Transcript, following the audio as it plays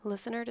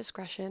Listener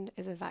discretion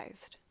is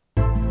advised.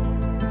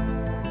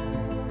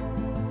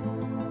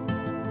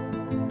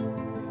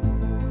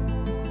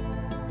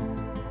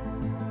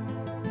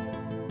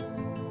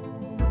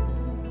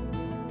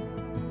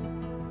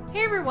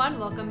 Hey everyone,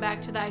 welcome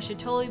back to the I Should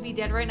Totally Be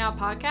Dead Right Now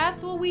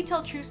podcast, where we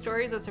tell true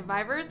stories of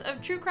survivors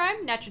of true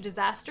crime, natural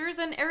disasters,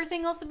 and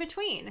everything else in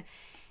between.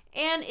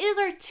 And it is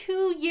our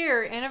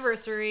 2-year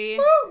anniversary.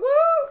 Woo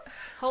woo!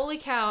 Holy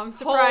cow, I'm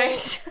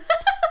surprised.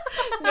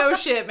 No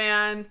shit,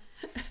 man.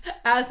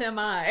 As am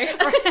I.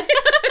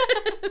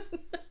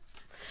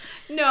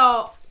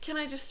 No, can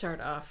I just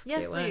start off,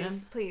 Yes,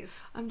 Caitlin? please.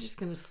 I'm just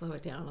going to slow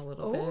it down a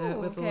little Oh, bit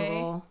with okay. a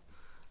little,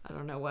 I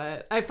don't know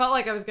what. I felt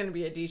like I was going to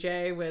be a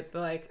DJ with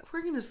like,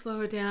 we're going to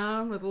slow it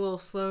down with a little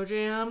slow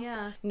jam.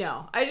 Yeah.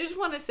 No, I just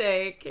want to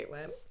say,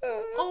 Caitlin.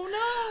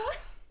 Oh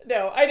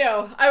No, I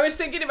know. I was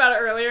thinking about it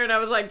earlier and I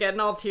was like getting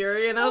all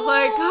teary and I was Oh.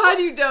 like, God,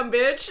 you dumb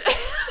bitch.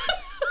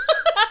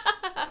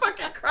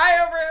 Fucking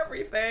cry over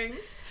everything.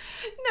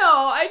 No,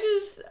 I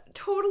just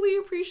totally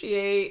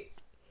appreciate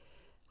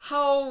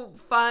how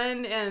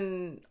fun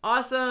and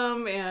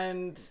awesome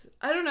and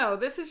I don't know,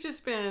 this has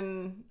just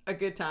been a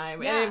good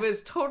time. Yeah. And it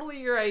was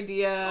totally your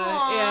idea.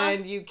 Aw.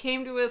 And you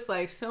came to us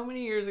like so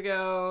many years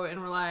ago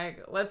and we're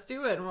like, let's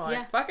do it. And we're like,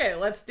 Yeah. fuck it,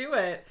 let's do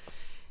it.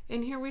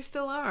 And here we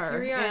still are. no. Here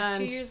we are, And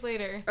 2 years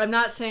later. I'm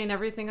not saying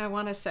everything I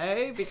want to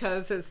say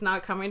because it's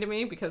not coming to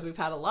me because we've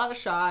had a lot of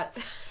shots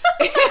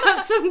and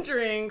some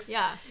drinks.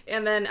 Yeah.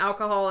 And then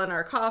alcohol in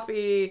our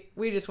coffee.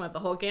 We just went the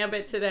whole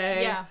gambit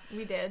today. Yeah,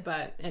 we did.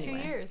 But anyway.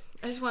 2 years.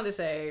 I just wanted to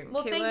say,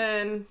 Well,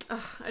 Caitlin,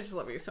 I just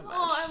love you so much.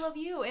 Oh, I love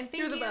you. And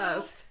thank You're the you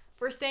best.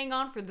 for staying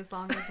on for this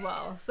long as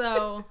well.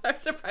 So... I'm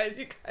surprised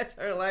you guys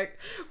are like,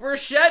 we're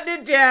shutting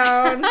it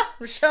down.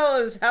 Michelle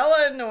is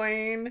hella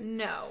annoying.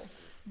 No.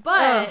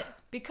 But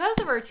because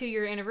of our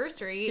 2-year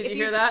anniversary... Did if you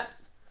hear that?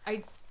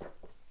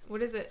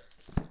 What is it?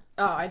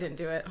 Oh, I didn't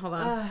do it. Hold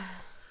on.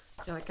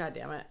 You're like, God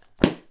damn it.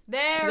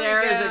 There we go.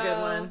 There is a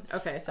good one.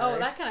 Okay, sorry. Oh,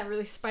 that kind of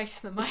really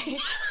spiked the mic.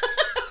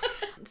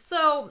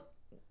 So,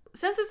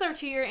 since it's our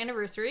 2-year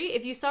anniversary,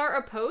 if you saw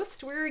our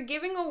post, we were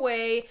giving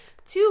away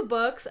 2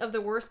 books of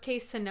the Worst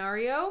Case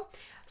Scenario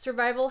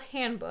Survival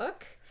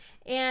Handbook.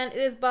 And it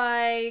is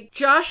by...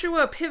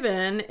 Joshua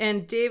Piven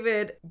and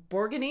David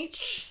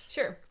Borgenich.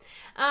 Sure.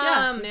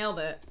 Yeah, nailed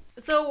it.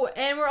 So,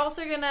 and we're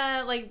also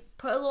gonna, like,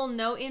 put a little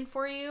note in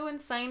for you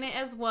and sign it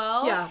as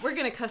well. Yeah, we're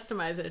going to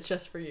customize it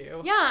just for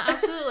you. Yeah,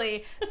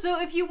 absolutely. So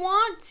if you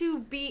want to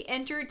be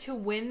entered to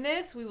win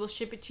this, we will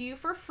ship it to you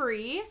for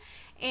free.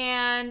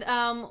 And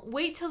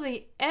wait till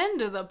the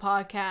end of the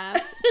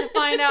podcast to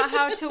find out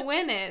how to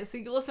win it. So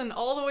you listen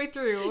all the way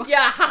through.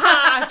 Yeah,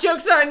 haha,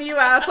 joke's on you,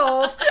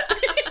 assholes.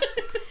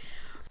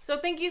 So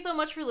thank you so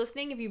much for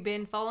listening if you've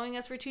been following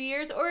us for 2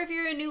 years. Or if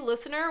you're a new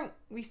listener,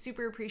 we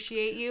super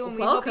appreciate you and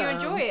we hope you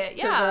enjoy it.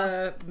 To Yeah.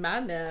 the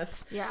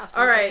madness. Yeah, All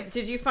absolutely. right,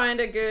 did you find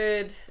a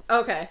good...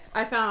 Okay,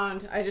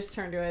 I just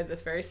turned to it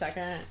this very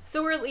second.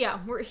 So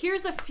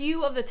here's a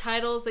few of the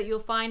titles that you'll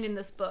find in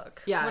this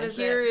book. Yeah, What is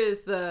here it? is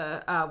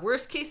the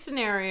worst case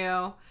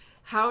scenario,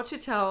 how to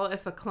tell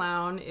if a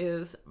clown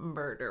is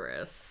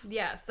murderous.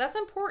 Yes, that's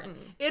important.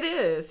 It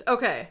is.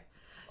 Okay.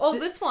 Oh,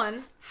 this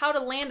one, how to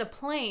land a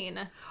plane.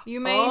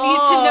 You may need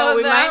to know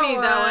we that might need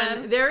one. that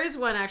one. There is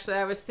one actually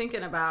I was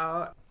thinking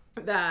about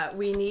that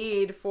we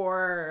need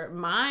for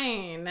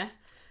my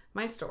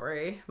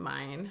story.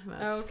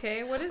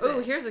 Okay, what is Oh,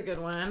 it? here's a good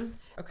one.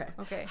 Okay.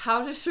 Okay.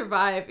 How to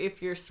survive if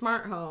your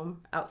smart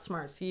home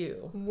outsmarts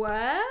you.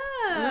 Wow.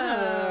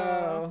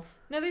 Oh.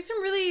 No, there's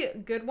some really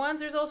good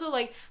ones. There's also,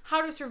 like,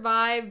 how to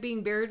survive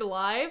being buried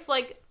alive.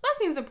 Like, that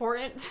seems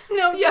important.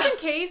 No, just Yeah. in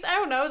case. I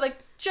don't know. Like,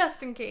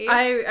 just in case.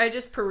 I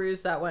just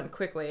perused that one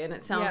quickly, and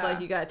it sounds Yeah. like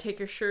you gotta take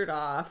your shirt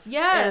off.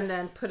 Yes. And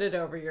then put it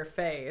over your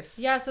face.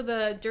 Yeah, so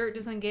the dirt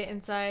doesn't get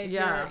inside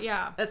Yeah.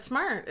 Yeah. That's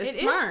smart. It It's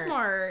is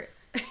smart.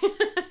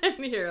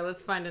 Here,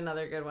 let's find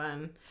another good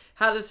one.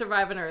 How to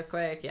survive an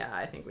earthquake. Yeah,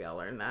 I think we all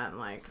learned that in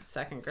like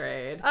 2nd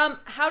grade.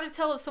 How to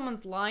tell if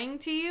someone's lying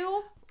to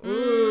you.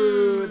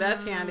 Ooh,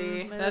 that's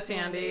handy. That's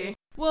handy.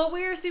 Well,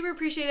 we are super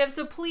appreciative,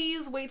 so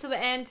please wait till the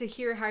end to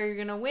hear how you're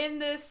gonna win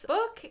this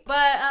book.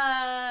 But,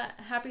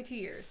 happy 2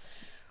 years.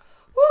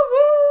 Woo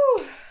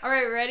woo!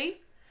 Alright, ready?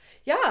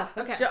 Yeah.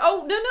 Okay.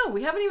 Oh, no.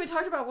 We haven't even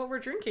talked about what we're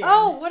drinking.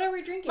 Oh, what are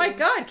we drinking? My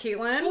God,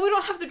 Caitlin. Well, we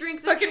don't have the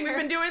drinks in Fucking, here. we've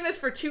been doing this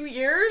for 2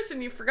 years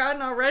and you've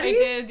forgotten already? I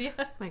did,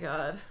 yeah. My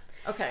God.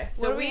 Okay, What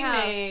so do we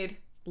have? made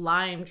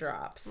lime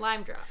drops.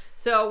 Lime drops.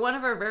 So one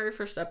of our very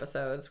first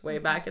episodes, way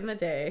back in the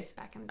day,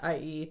 Back in the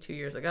i.e. 2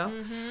 years ago,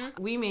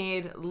 we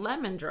made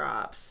lemon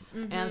drops.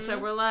 Mm-hmm. And so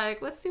we're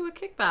like, let's do a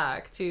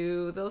kickback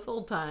to those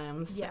old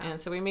times. Yeah. And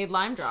so we made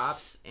lime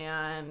drops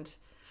and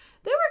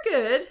they were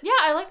good. Yeah,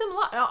 I like them a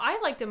lot. Oh, I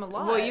like them a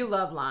lot. Well, you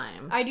love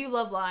lime. I do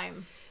love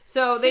lime.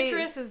 So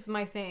Citrus is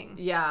my thing.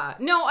 Yeah.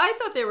 No, I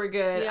thought they were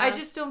good. Yeah. I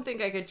just don't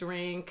think I could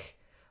drink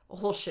a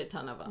whole shit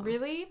ton of them.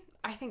 Really?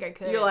 I think I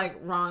could. You're like,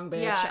 wrong,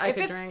 bitch. Yeah, I if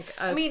could it's- drink.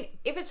 I mean,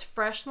 if it's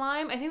fresh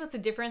lime, I think that's the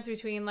difference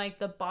between like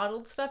the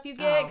bottled stuff you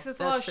get Oh, because it's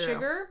a lot of that's true.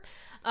 sugar.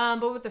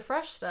 But with the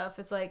fresh stuff,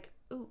 it's like,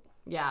 ooh,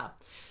 Yeah.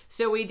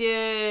 So we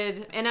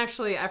did, and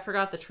actually I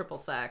forgot the triple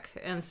sec,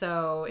 and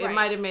so it Right.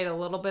 might have made a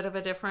little bit of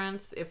a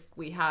difference if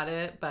we had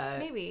it, but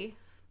Maybe.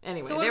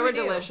 anyway, So what they did were we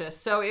do? delicious.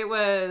 So it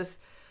was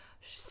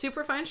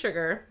super fine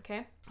sugar.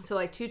 Okay. So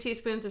like 2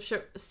 teaspoons of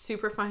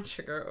super fine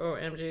sugar,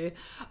 OMG,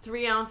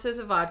 3 ounces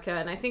of vodka,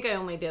 and I think I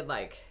only did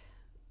like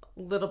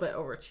a little bit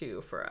over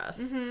 2 for us.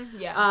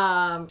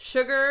 Yeah.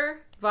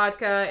 Sugar,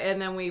 vodka,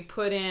 and then we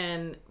put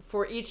in,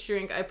 for each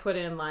drink, I put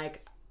in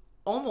like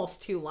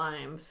almost 2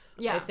 limes,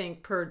 Yeah. I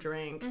think, per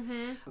drink.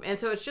 Mm-hmm. And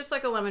so it's just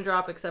like a lemon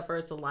drop, except for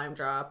it's a lime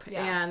drop.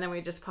 Yeah. And then we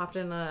just popped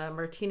in a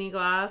martini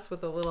glass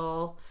with a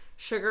little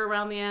sugar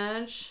around the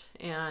edge,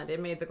 and it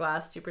made the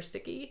glass super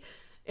sticky.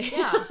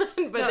 Yeah.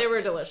 But No, they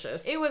were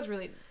delicious. It was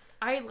really...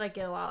 I like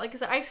it a lot. Like I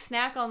said, I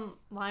snack on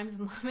limes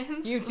and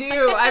lemons. You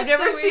do. I've It's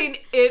never so weird. seen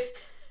it.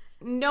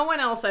 No one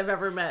else I've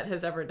ever met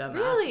has ever done that.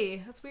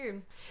 Really? That's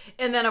weird.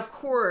 And then, of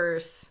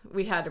course,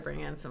 we had to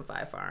bring in some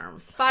Five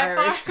Farms. Five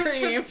Irish Farms for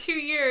creams. 2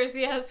 years.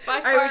 Yes,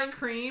 Five Irish Farms.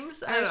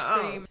 creams? Irish I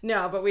don't know. cream.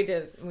 No, but we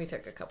did. We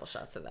took a couple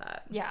shots of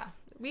that. Yeah.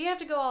 We have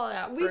to go all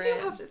out We for do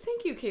it. have to.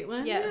 Thank you,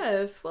 Caitlin. Yes.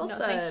 Yes. Well no,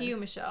 said. thank you,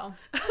 Michelle.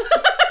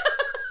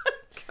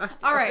 God,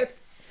 All right.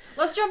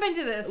 Let's jump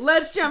into this.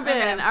 Let's jump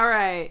Okay. in. All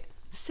right.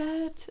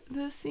 Set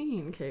the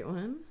scene,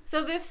 Caitlin.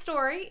 So this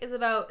story is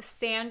about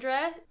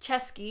Sandra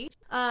Chesky.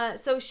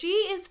 So she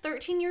is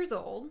 13 years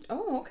old.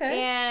 Oh,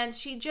 okay. And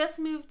she just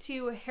moved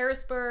to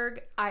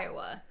Harrisburg,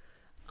 Iowa.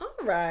 All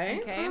right.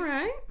 Okay. All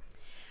right.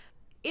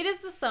 It is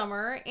the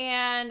summer,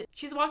 and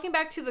she's walking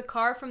back to the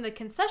car from the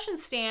concession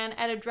stand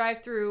at a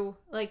drive-through,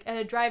 like at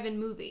a drive-in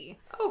movie.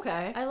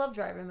 Okay. I love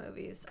drive-in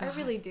movies. I God.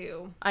 really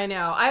do. I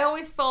know. I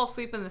always fall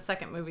asleep in the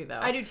second movie, though.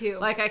 I do too.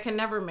 Like, I can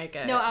never make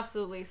it. No,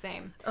 absolutely,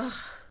 same. Ugh.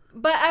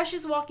 But as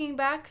she's walking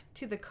back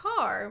to the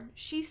car,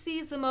 she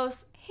sees the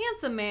most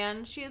handsome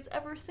man she has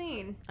ever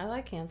seen. I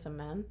like handsome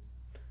men.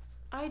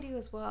 I do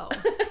as well.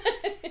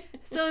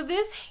 So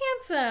this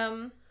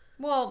handsome,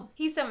 well,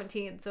 he's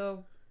 17,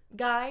 so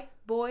guy,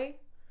 boy,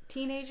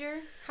 teenager,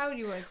 how do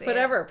you want to say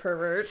Whatever,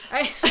 pervert.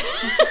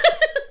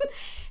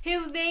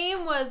 His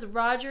name was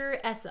Roger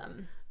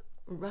Essam.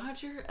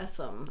 Roger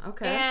Essam.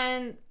 Okay.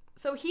 And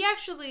so he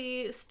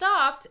actually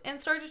stopped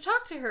and started to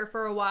talk to her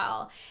for a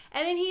while.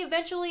 And then he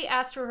eventually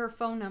asked her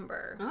phone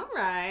number. All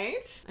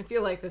right. I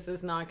feel like this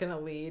is not going to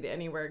lead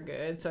anywhere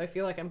good, so I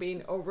feel like I'm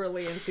being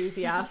overly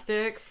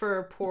enthusiastic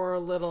for poor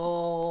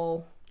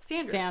little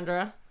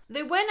Sandra.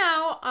 They went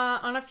out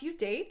on a few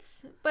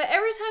dates, but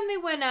every time they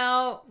went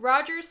out,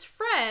 Roger's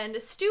friend,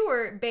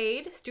 Stuart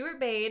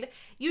Bade,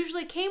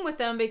 usually came with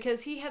them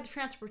because he had the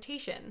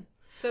transportation.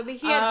 So he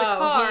had the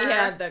car. He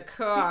had the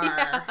car.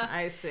 Yeah.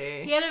 I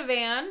see. He had a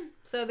van,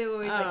 so they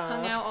always like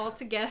hung Oh. out all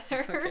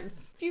together.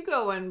 If you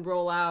go and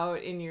roll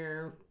out in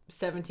your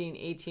 17,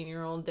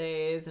 18-year-old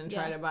days and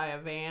try Yeah. to buy a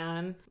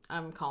van,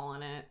 I'm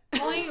calling it.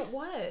 Calling it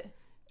what?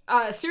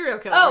 Serial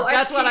killer. Oh, I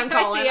That's what see, I'm I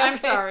calling. see, I'm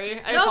okay. sorry.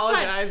 I No, it's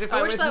fine. apologize if I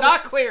I wish was that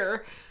not was-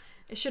 clear.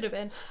 It should have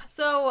been.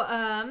 So,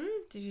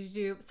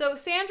 So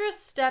Sandra's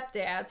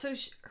stepdad. So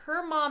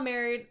her mom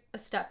married a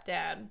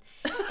stepdad,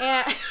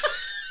 and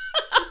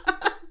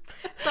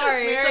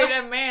sorry, Married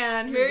a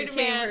man who married a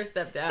became man. her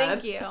stepdad.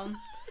 Thank you.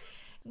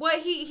 What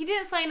he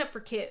didn't sign up for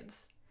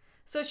kids,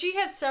 so she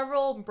had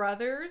several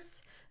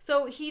brothers.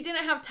 So he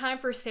didn't have time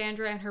for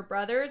Sandra and her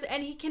brothers,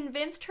 and he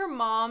convinced her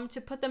mom to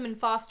put them in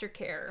foster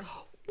care.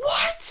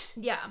 What?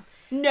 Yeah.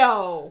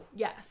 No.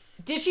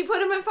 Yes. Did she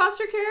put him in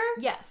foster care?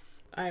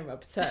 Yes. I'm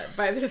upset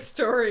by this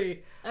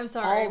story I'm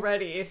sorry.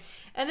 already.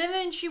 And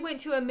then she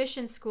went to a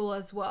mission school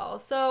as well.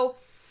 So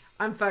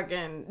I'm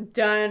fucking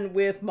done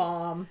with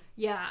mom.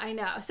 yeah, I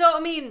know. So I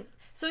mean,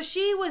 so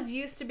she was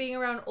used to being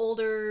around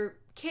older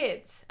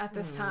kids at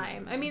this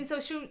time. I mean, so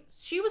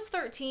she was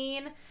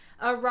 13.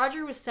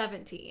 Roger was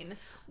 17,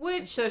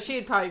 which So she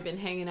had probably been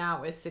hanging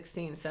out with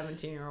 16,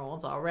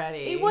 17-year-olds already.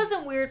 it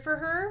wasn't weird for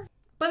her.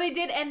 But they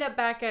did end up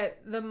back at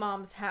the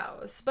mom's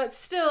house. But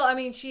still, I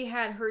mean, she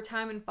had her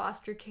time in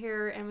foster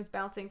care and was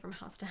bouncing from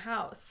house to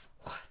house.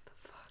 What the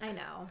fuck? I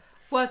know.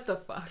 What the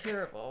fuck?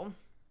 Terrible.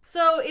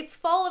 So it's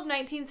fall of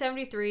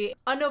 1973.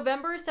 On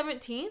November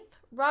 17th,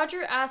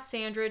 Roger asked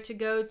Sandra to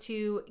go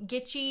to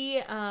Gitche,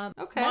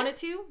 Okay.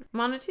 Monitou.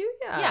 Monitou?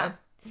 Yeah. Yeah.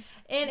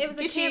 And it was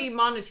a Gitche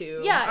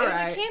Monitou. Yeah, it was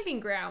Alright. a camping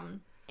ground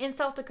in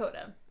South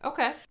Dakota.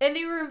 Okay. And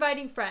they were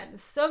inviting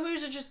friends. So it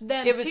was just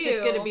them It was too.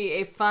 just going to be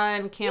a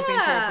fun camping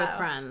Yeah. trip with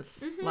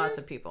friends. Mhm. Lots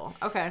of people.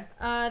 Okay.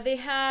 They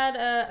had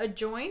a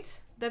joint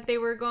that they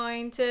were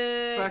going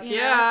to Fuck you know,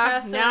 yeah.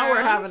 pass Now we're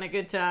around. having a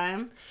good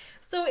time.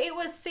 So it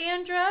was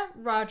Sandra,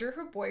 Roger,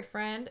 her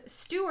boyfriend,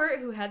 Stuart,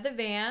 who had the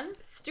van,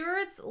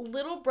 Stuart's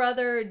little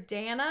brother,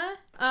 Dana.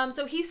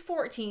 So he's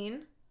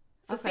 14.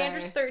 So Okay.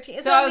 Sandra's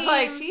 13. So I was mean,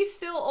 like, she's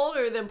still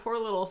older than poor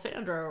little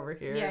Sandra over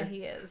here. Yeah,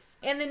 he is.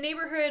 And the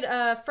neighborhood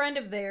friend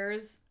of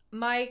theirs,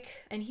 Mike,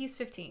 and he's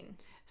 15.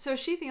 So is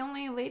she the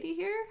only lady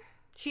here?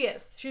 She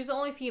is. She's the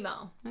only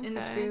female in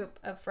this Okay. group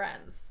of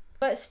friends.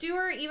 But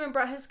Stuart even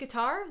brought his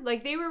guitar.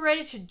 Like, they were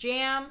ready to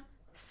jam,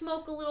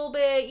 smoke a little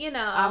bit, you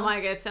know. I'm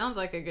like, it sounds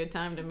like a good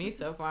time to me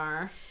so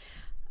far.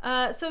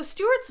 So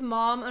Stuart's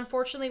mom,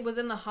 unfortunately, was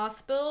in the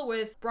hospital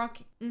with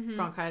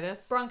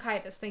Bronchitis?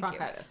 Bronchitis, thank you.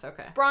 Bronchitis,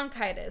 okay.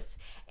 Bronchitis.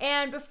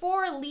 And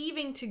before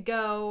leaving to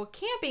go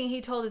camping,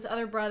 he told his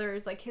other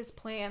brothers, like, his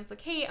plans.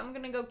 Like, hey, I'm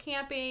going to go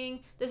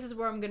camping. This is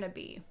where I'm going to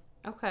be.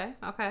 Okay.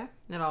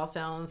 It all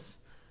sounds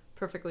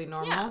perfectly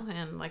normal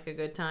and like a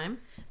good time.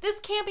 This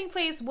camping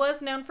place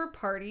was known for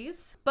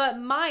parties, but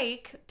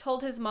Mike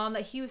told his mom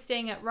that he was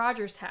staying at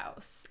Roger's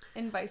house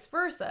and vice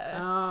versa.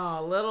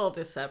 Oh, little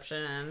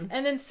deception.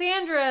 And then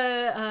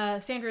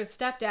Sandra's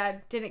stepdad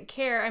didn't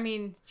care. I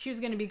mean, she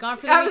was going to be gone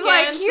for the weekend. I was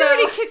like, he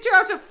already kicked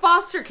her out to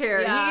foster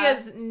care. Yeah. He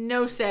has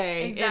no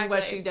say Exactly. in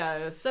what she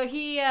does. So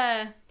he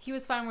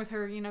was fine with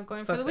her, going for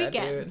the Fuck that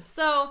weekend. dude.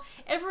 So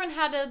everyone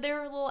had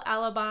their little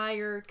alibi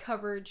or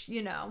coverage,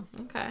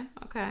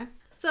 Okay.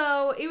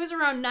 So it was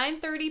around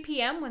 9:30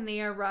 p.m. when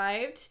they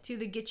arrived to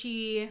the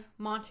Gitche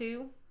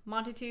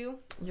Montatu.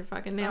 You're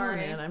fucking nailing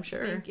it, I'm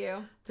sure. Thank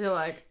you. They're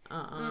like,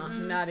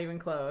 not even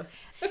close.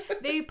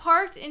 They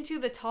parked into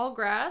the tall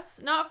grass,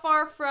 not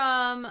far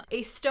from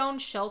a stone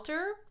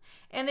shelter,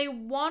 and they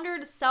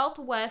wandered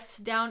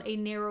southwest down a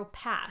narrow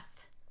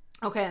path.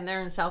 Okay, and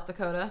they're in South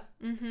Dakota.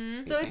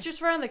 Mm-hmm. So it's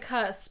just right on the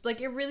cusp. Like,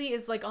 it really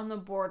is like on the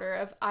border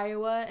of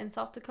Iowa and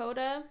South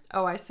Dakota.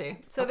 Oh, I see.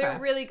 So they're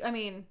really,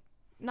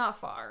 not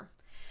far.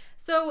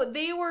 So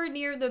they were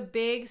near the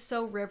Big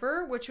Sioux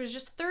River, which was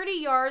just 30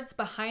 yards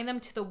behind them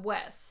to the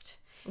west.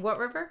 What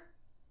river?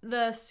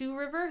 The Sioux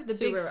River, the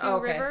Sioux Big River. Sioux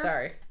Okay, River.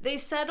 sorry. They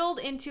settled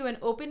into an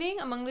opening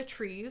among the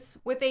trees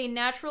with a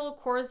natural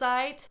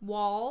quartzite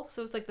wall.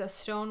 So it's like the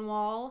stone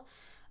wall.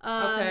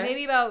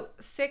 Maybe about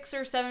 6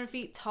 or 7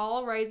 feet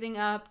tall, rising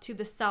up to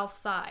the south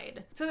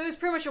side. So there was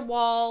pretty much a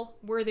wall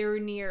where they were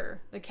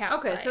near the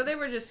campsite. Okay, so they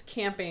were just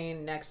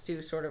camping next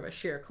to sort of a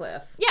sheer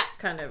cliff. Yeah.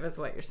 Kind of is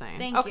what you're saying.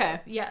 Thank you.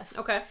 Yes.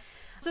 Okay.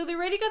 So they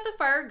already got the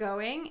fire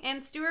going,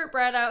 and Stuart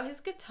brought out his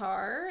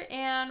guitar,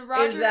 and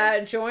Roger... Is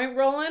that joint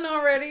rolling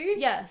already?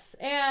 Yes,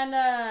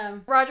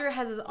 and Roger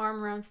has his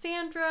arm around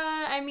Sandra.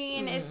 I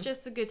mean, it's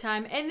just a good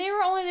time. And they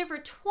were only there for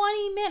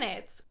 20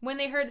 minutes when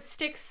they heard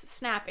sticks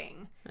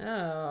snapping.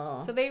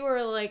 Oh. So they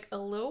were, like, a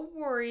little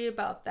worried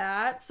about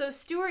that. So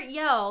Stuart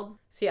yelled...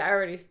 See, I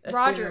already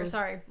Roger.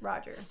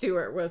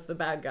 Stuart was the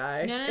bad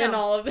guy No. in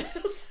all of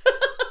this.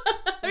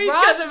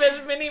 Because of his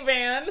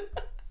minivan.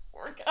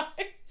 Poor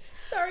guy.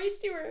 Sorry,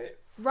 Stuart.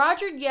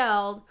 Roger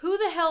yelled, "Who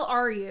the hell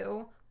are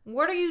you?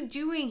 What are you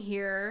doing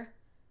here?"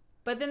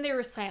 But then there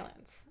was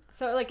silence.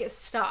 So, like, it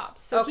stopped.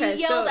 So he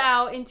yelled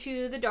out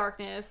into the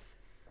darkness,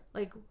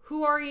 like,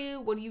 "Who are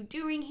you? What are you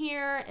doing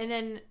here?" And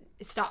then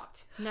it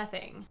stopped.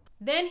 Nothing.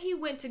 Then he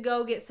went to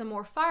go get some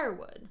more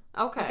firewood.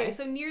 Okay,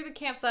 so near the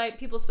campsite,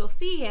 people still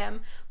see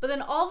him. But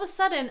then all of a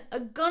sudden, a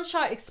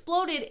gunshot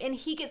exploded and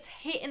he gets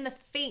hit in the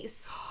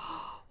face.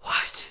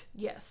 What?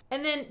 Yes.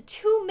 And then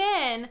 2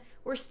 men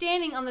were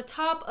standing on the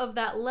top of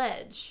that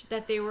ledge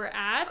that they were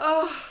at.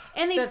 Oh,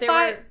 and they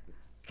were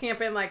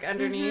camping, like,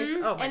 underneath?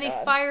 Mm-hmm. Oh, my and God.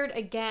 they fired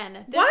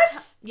again.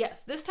 What?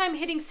 Yes, this time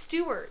hitting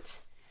Stuart.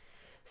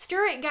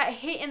 Stuart got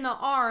hit in the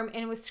arm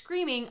and was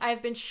screaming,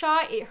 "I've been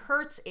shot. It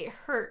hurts. It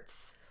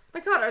hurts." My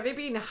God, are they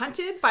being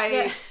hunted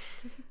by,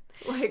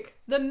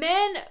 The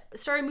men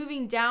started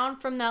moving down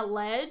from that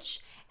ledge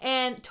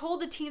and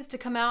told the teens to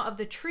come out of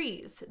the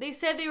trees. They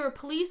said they were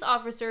police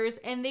officers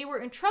and they were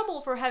in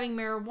trouble for having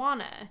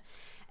marijuana.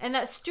 And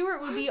that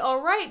Stuart would be all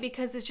right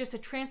because it's just a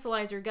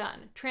tranquilizer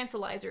gun.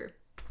 Tranquilizer?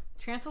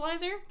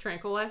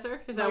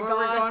 Tranquilizer? Is My that what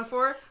God. we're going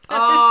for? That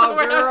Oh, is the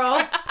word girl.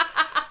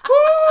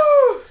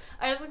 Woo!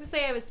 I just like to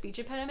say I have a speech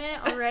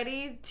impediment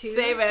already, too.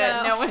 Save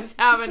it. No one's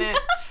having it.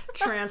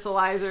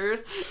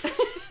 Tranquilizers.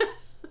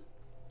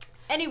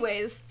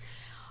 Anyways,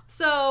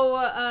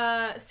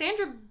 so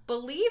Sandra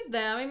believed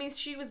them. I mean,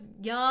 she was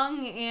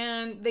young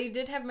and they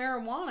did have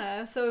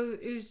marijuana, so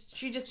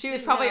she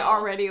was probably know.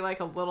 already,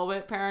 like, a little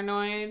bit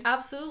paranoid.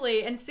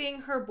 Absolutely. And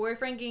seeing her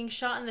boyfriend getting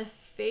shot in the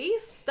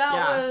face, that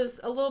was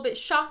a little bit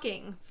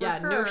shocking for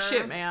her. No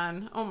shit,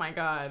 man. Oh my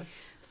God.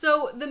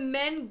 So the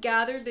men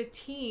gathered the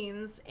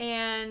teens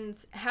and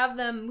have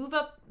them move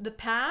up the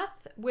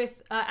path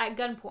with at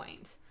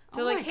gunpoint.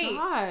 So hey,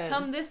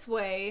 come this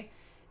way.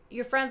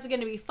 Your friend's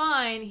going to be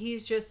fine.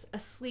 He's just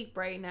asleep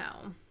right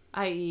now.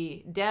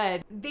 I.e.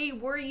 dead. They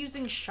were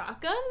using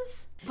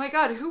shotguns? My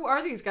God, who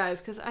are these guys?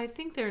 Because I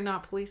think they're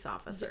not police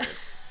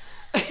officers.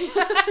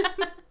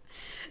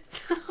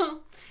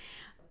 So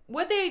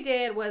what they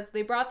did was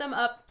they brought them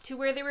up to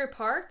where they were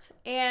parked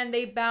and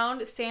they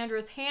bound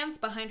Sandra's hands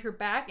behind her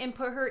back and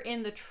put her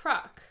in the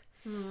truck.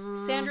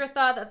 Sandra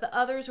thought that the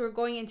others were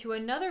going into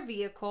another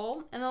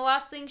vehicle, and the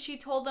last thing she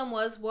told them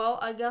was, "Well,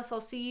 I guess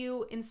I'll see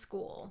you in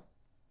school."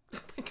 Oh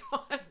my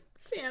God,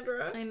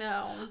 Sandra. I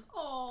know.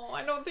 Oh,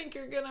 I don't think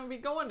you're going to be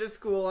going to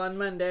school on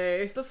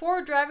Monday.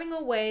 Before driving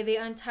away, they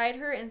untied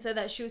her and said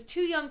that she was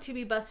too young to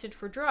be busted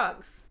for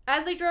drugs.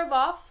 As they drove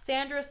off,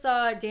 Sandra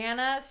saw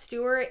Dana,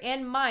 Stuart,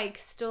 and Mike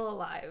still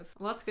alive.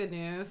 Well, that's good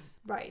news.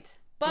 Right.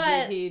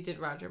 But did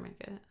Roger make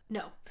it?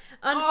 No.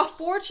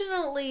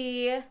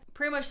 Unfortunately,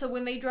 pretty much so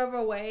when they drove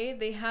away,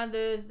 they had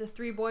the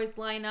 3 boys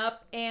line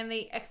up and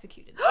they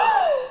executed them.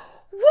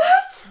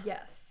 What?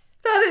 Yes.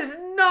 That is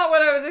not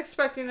what I was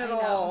expecting at I know,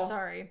 all. I'm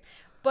sorry.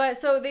 But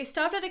so they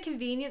stopped at a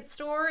convenience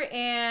store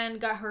and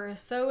got her a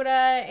soda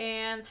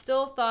and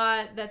still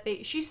thought that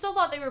she still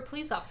thought they were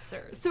police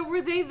officers. So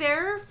were they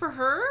there for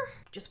her?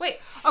 Just wait.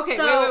 Okay,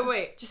 So,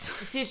 wait.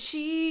 Did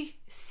she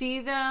see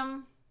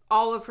them?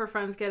 All of her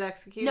friends get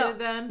executed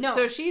then? No.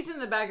 So she's in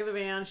the back of the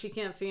van. She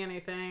can't see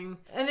anything.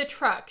 In the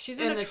truck. She's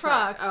in the a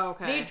truck. Oh,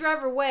 okay. They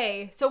drove her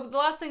away. So the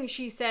last thing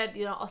she said,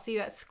 I'll see you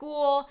at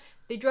school.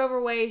 They drove her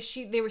away.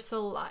 They were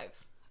still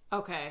alive.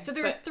 Okay. So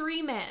there were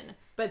 3 men.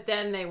 But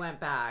then they went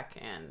back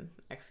and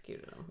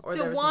executed them.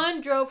 So one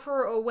drove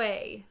her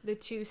away. The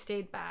 2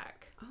 stayed back.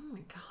 Oh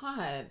my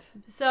god.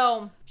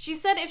 So she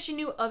said if she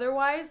knew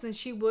otherwise, then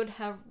she would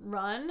have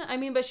run.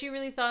 But she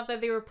really thought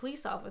that they were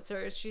police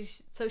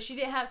officers. So she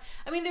didn't have.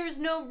 There was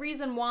no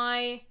reason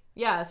why.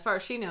 Yeah, as far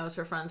as she knows,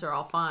 her friends are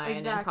all fine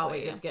Exactly. and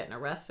probably just getting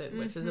arrested,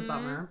 which is a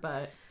bummer.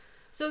 But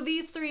so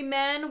these 3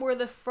 men were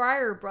the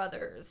Fryer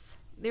brothers.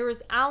 There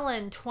was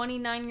Alan,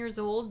 29 years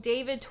old,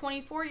 David,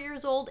 24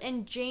 years old,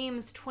 and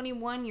James,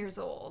 21 years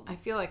old. I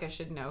feel like I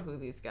should know who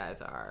these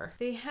guys are.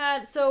 They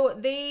had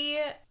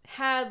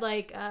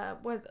like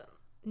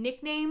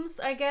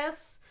nicknames, I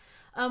guess.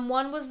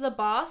 One was the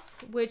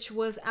boss, which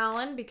was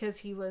Alan because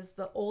he was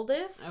the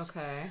oldest.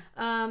 Okay.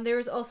 There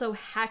was also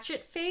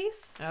Hatchet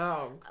Face.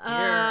 Oh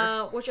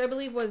dear. Which I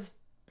believe was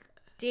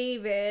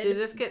David. Did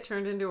this get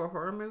turned into a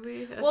horror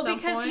movie at Well, some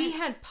because point? he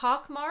had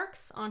pock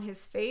marks on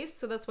his face,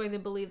 so that's why they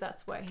believe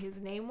that's what his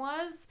name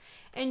was.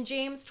 And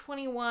James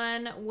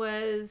 21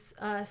 was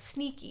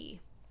Sneaky.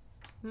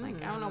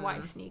 Like, I don't know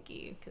why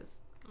Sneaky,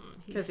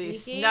 because he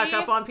snuck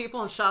up on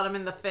people and shot him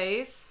in the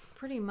face.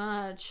 Pretty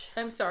much.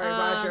 I'm sorry,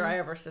 Roger. I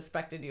ever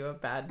suspected you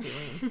of bad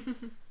doing.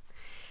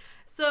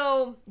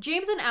 So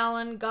James and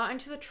Alan got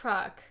into the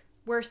truck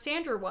where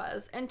Sandra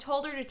was and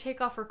told her to take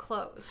off her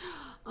clothes.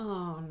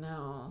 Oh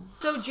no.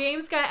 So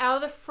James got out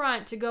of the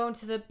front to go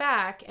into the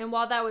back, and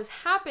while that was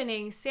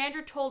happening,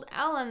 Sandra told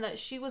Alan that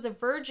she was a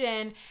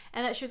virgin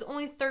and that she was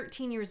only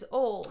 13 years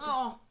old.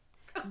 Oh.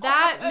 God.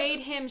 That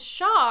made him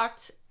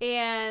shocked,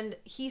 and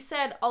he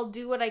said, I'll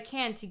do what I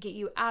can to get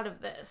you out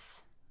of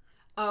this.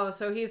 Oh,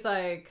 so he's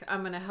like,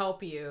 I'm gonna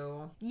help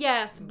you.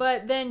 Yes,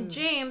 but then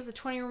James, the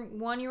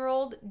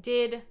 21-year-old,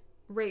 did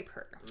rape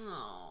her.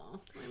 Oh,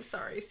 I'm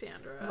sorry,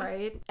 Sandra.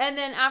 Right. And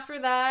then after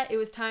that, it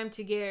was time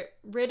to get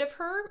rid of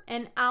her.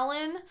 And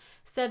Alan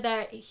said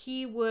that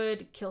he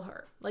would kill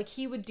her. Like,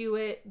 he would do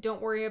it.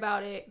 Don't worry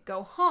about it.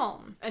 Go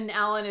home. And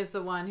Alan is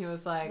the one who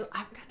was like,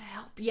 I'm gonna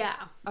help you. Yeah.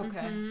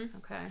 Okay. Mhm.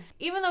 Okay.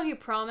 Even though he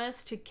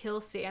promised to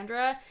kill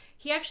Sandra,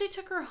 he actually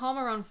took her home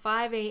around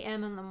 5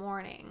 a.m. in the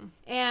morning.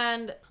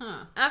 And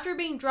after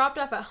being dropped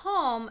off at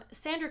home,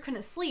 Sandra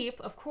couldn't sleep,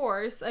 of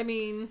course.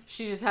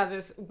 She just had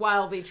this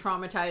wildly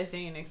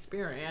traumatizing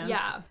experience.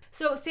 Yeah.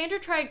 So Sandra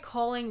tried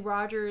calling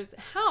Roger's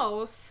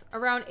house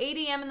around 8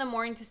 a.m. in the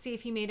morning to see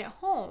if he made it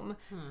home.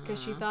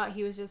 Because she thought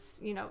he was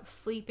just,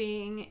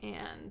 sleeping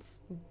and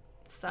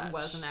such.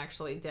 Wasn't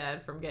actually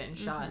dead from getting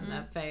shot in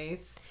the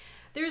face.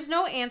 There's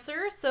no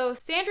answer, so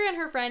Sandra and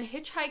her friend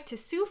hitchhiked to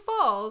Sioux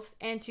Falls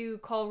and to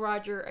call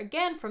Roger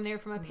again from there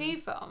from a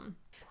payphone.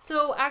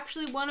 So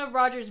actually one of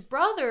Roger's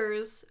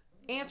brothers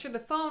answered the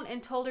phone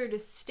and told her to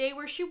stay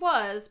where she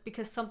was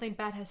because something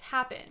bad has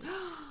happened.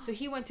 So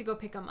he went to go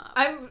pick him up.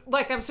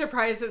 I'm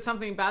surprised that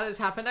something bad has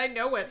happened. I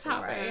know what's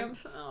happened.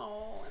 Right.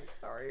 Oh, I'm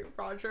sorry,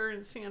 Roger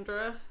and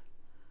Sandra.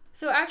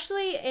 So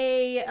actually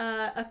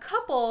a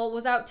couple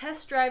was out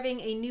test driving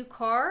a new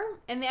car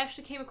and they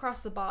actually came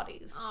across the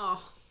bodies.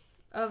 Oh.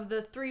 Of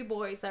the 3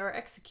 boys that were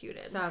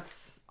executed.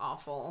 That's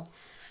awful.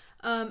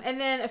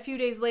 And then a few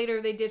days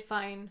later, they did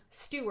find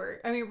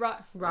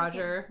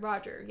Roger.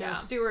 Roger, yeah.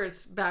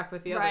 Stuart's back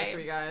with the other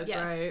 3 guys,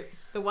 yes. right?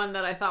 The one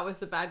that I thought was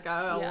the bad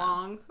guy all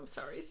along. I'm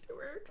sorry,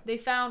 Stuart. They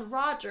found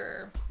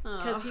Roger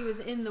because he was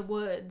in the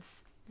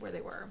woods where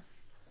they were.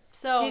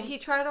 So did he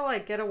try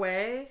to get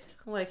away?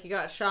 Like he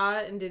got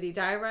shot and did he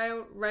die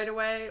right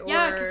away? Or...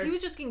 Yeah, because he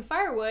was just getting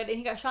firewood and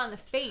he got shot in the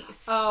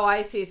face. Oh,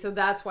 I see. So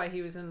that's why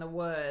he was in the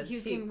woods. He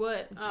was getting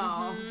wood.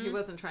 Oh, he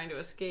wasn't trying to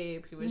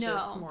escape. He was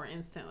just more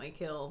instantly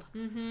killed.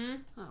 Mm-hmm.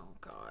 Oh,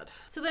 God.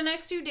 So the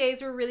next 2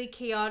 days were really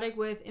chaotic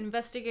with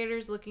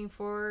investigators looking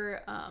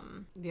for...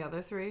 The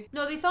other 3?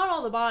 No, they found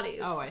all the bodies.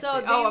 Oh, I so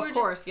see. They were of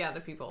course. Yeah,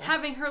 the people.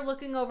 Having her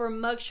looking over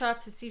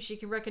mugshots to see if she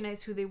could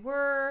recognize who they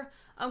were.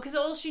 Because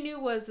all she knew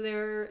was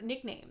their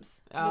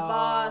nicknames. The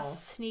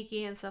boss,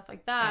 Sneaky, and stuff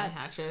like that. And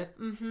Hatchet.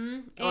 Mm-hmm.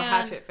 Or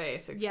Hatchet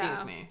Face,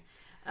 excuse me.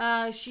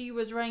 She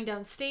was writing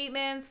down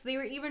statements. They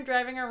were even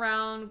driving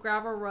around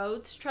gravel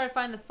roads to try to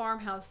find the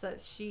farmhouse that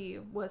she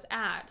was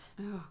at.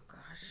 Oh,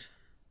 gosh.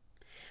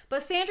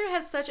 But Sandra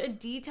has such a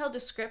detailed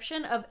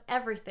description of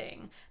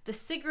everything. The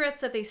cigarettes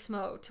that they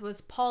smoked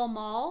was Pall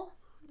Mall.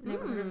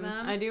 Never heard of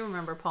them. I do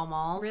remember Pall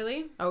Malls.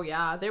 Really? Oh,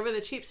 yeah. They were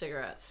the cheap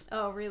cigarettes.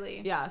 Oh,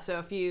 really? Yeah, so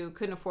if you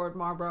couldn't afford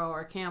Marlboro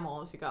or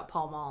Camels, you got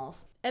Pall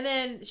Malls. And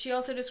then she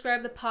also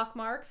described the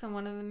pockmarks on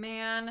one of the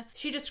man.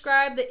 She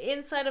described the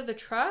inside of the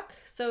truck.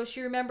 So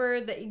she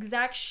remembered the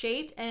exact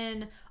shape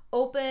and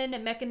open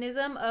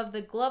mechanism of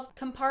the glove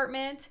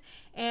compartment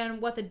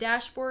and what the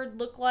dashboard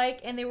looked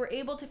like, and they were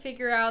able to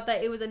figure out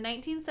that it was a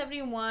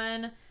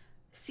 1971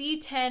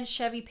 C10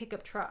 Chevy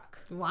pickup truck.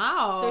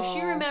 Wow. So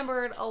she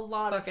remembered a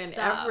lot of fucking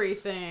stuff.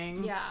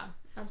 everything. Yeah,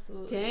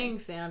 absolutely. Dang,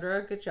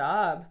 Sandra, good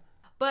job.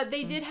 But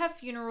they did have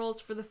funerals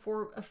for the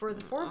four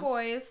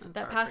boys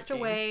that passed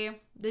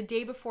away the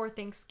day before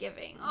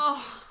Thanksgiving.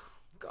 Oh,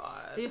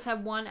 God. They just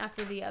had one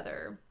after the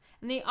other.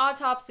 And the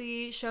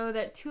autopsy showed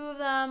that 2 of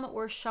them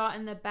were shot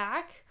in the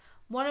back,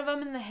 one of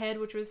them in the head,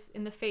 which was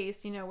in the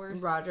face, you know, where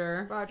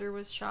Roger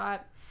was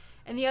shot,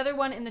 and the other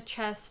one in the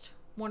chest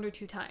 1 or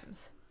 2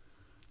 times.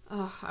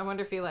 Oh, I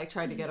wonder if he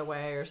tried to get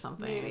away or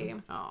something. Maybe.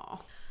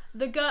 Oh.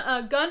 The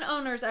gun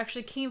owners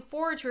actually came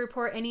forward to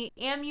report any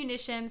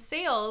ammunition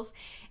sales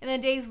in the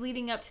days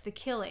leading up to the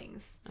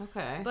killings.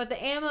 Okay. But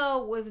the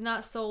ammo was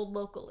not sold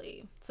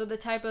locally. So the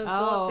type of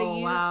bullets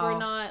they used were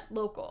not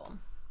local.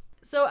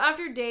 So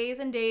after days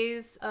and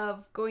days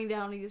of going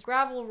down these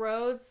gravel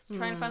roads,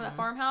 trying to find that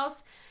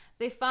farmhouse,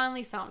 they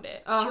finally found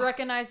it. She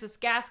recognized this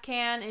gas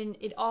can, and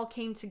it all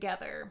came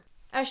together.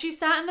 As she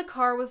sat in the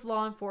car with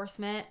law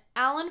enforcement,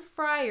 Alan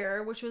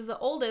Fryer, which was the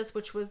oldest,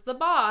 which was the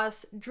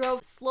boss,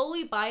 drove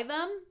slowly by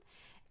them,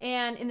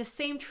 and in the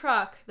same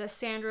truck that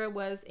Sandra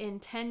was in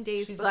 10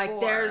 days before. She's like,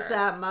 there's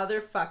that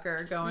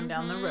motherfucker going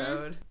down the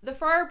road. The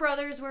Fryer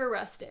brothers were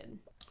arrested.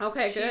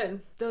 Okay, good.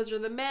 Those are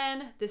the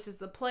men. This is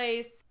the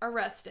place.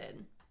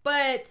 Arrested.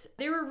 But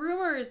there were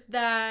rumors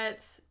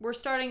that were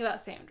starting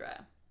about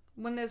Sandra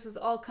when this was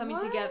all coming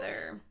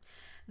together.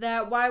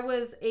 That why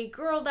was a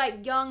girl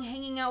that young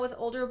hanging out with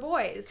older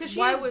boys? Because she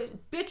has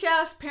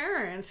bitch-ass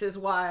parents is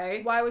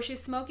why. Why was she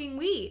smoking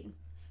weed?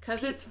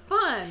 Because it's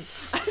fun.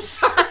 I'm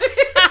sorry.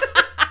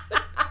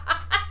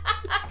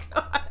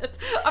 God.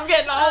 I'm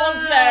getting all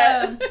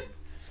upset.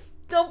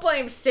 Don't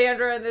blame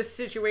Sandra in this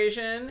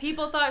situation.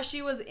 People thought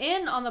she was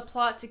in on the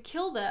plot to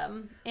kill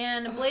them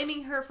and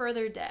blaming her for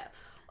their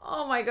deaths.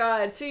 Oh my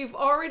God. So you've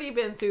already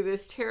been through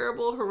this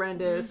terrible,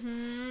 horrendous,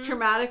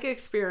 traumatic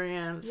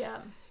experience. Yeah.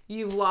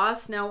 You've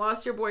lost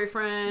your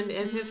boyfriend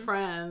and his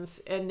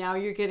friends, and now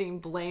you're getting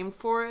blamed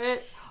for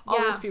it. All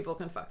those people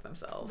can fuck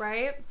themselves.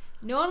 Right?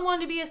 No one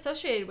wanted to be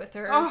associated with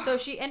her. So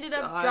she ended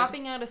up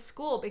dropping out of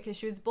school because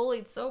she was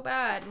bullied so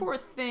bad. Poor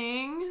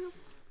thing.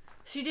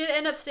 She did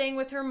end up staying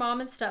with her mom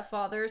and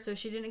stepfather, so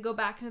she didn't go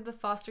back into the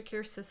foster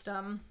care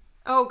system.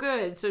 Oh,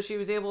 good. So she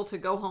was able to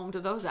go home to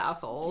those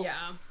assholes.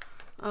 Yeah.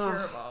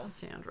 Terrible.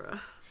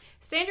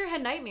 Sandra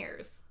had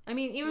nightmares. I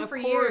mean, even for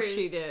years. Of course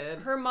she did.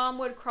 Her mom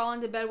would crawl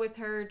into bed with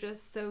her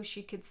just so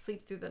she could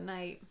sleep through the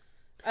night.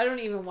 I don't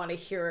even want to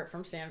hear it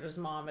from Sandra's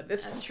mom at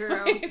this point. That's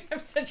true. I'm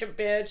such a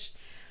bitch.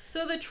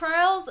 So the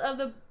trials of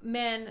the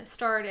men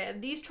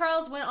started. These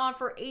trials went on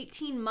for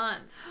 18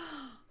 months.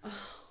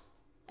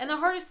 And the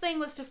hardest thing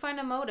was to find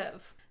a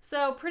motive.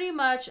 So pretty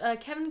much,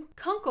 Kevin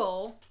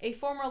Kunkel, a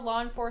former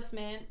law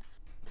enforcement,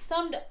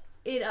 summed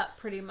it up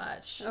pretty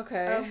much.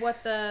 Okay. Of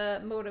what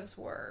the motives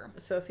were.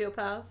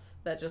 Sociopaths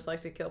that just like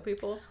to kill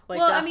people?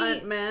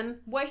 Hunt men?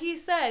 What he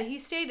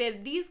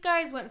stated, these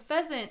guys went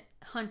pheasant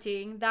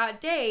hunting that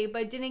day,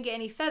 but didn't get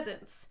any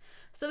pheasants.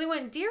 So they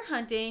went deer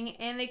hunting,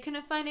 and they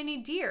couldn't find any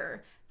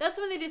deer. That's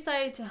when they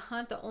decided to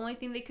hunt the only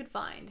thing they could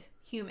find.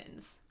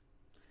 Humans.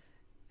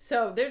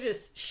 So they're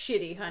just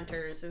shitty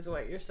hunters, is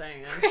what you're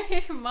saying.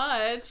 Pretty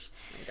much.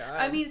 Oh my God.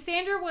 I mean,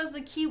 Sandra was the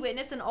key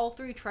witness in all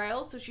 3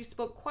 trials, so she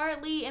spoke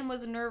quietly and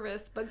was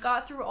nervous, but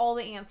got through all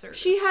the answers.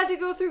 She had to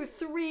go through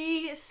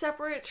 3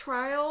 separate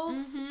trials?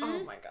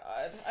 Oh my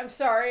God. I'm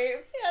sorry,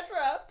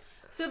 Sandra.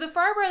 So the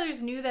Fryer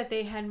brothers knew that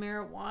they had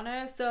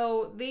marijuana,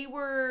 so they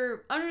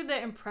were under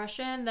the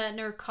impression that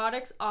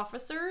narcotics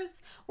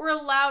officers were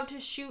allowed to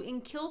shoot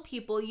and kill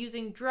people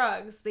using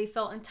drugs. They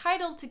felt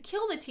entitled to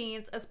kill the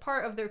teens as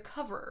part of their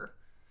cover.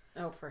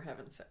 Oh, for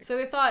heaven's sake. So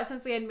they thought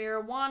since they had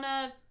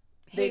marijuana,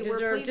 they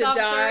deserved to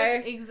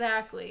die.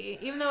 Exactly.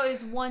 Even though it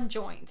was 1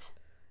 joint.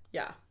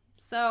 Yeah.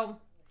 So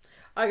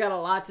I got a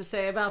lot to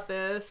say about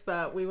this,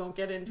 but we won't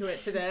get into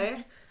it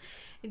today.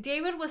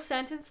 David was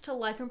sentenced to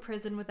life in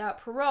prison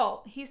without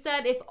parole. He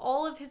said if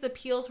all of his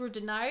appeals were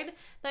denied,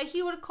 that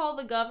he would call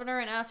the governor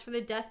and ask for the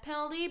death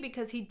penalty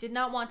because he did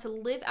not want to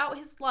live out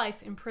his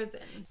life in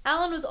prison.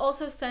 Alan was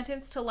also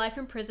sentenced to life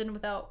in prison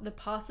without the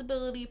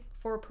possibility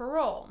for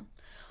parole.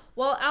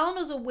 While Alan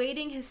was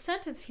awaiting his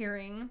sentence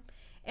hearing,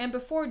 and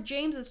before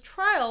James's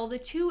trial, the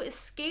 2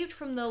 escaped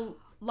from the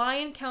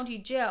Lyon County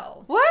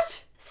Jail.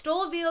 What?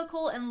 Stole a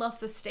vehicle and left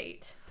the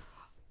state.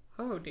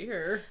 Oh,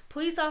 dear.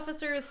 Police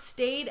officers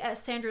stayed at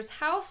Sandra's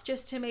house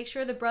just to make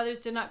sure the brothers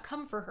did not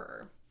come for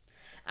her.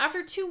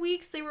 After 2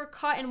 weeks, they were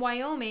caught in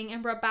Wyoming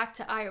and brought back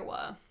to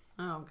Iowa.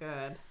 Oh,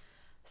 good.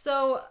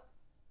 So,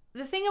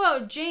 the thing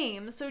about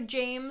James,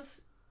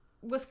 James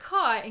was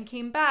caught and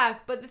came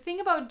back, but the thing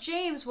about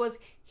James was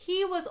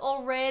he was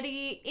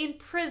already in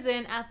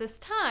prison at this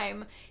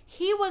time.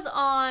 He was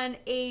on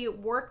a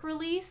work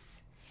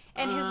release,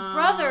 and his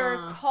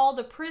brother called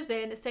the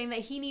prison saying that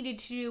he needed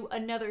to do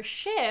another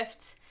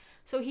shift.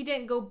 So he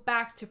didn't go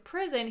back to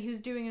prison. He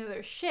was doing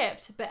another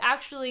shift. But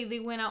actually, they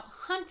went out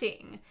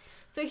hunting.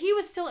 So he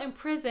was still in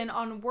prison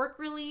on work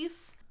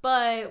release,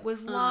 but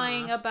was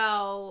lying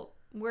about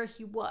where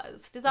he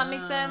was. Does that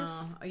make sense?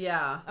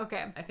 Yeah.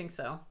 Okay. I think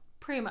so.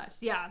 Pretty much,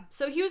 yeah.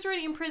 So he was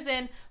already in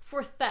prison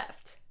for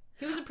theft.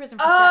 He was in prison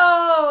for theft.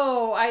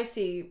 Oh, I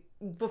see.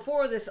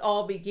 Before this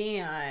all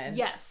began,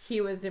 Yes. he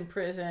was in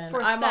prison.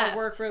 For I'm theft. on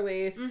work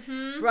release.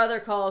 Mm-hmm.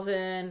 Brother calls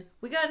in.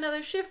 We got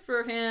another shift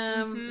for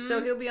him,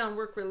 so he'll be on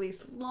work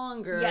release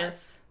longer.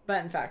 Yes.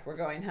 But in fact, we're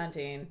going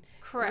hunting.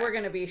 Correct. We're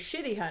going to be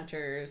shitty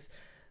hunters.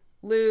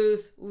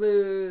 Lose.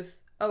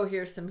 Oh,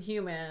 here's some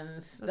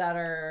humans that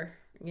are,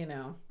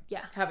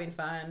 Yeah. having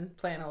fun,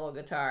 playing a little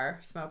guitar,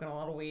 smoking a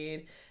little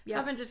weed,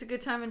 having just a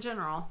good time in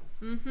general.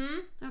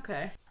 Mm-hmm.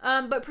 Okay.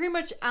 But pretty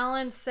much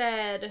Alan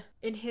said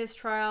in his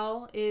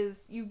trial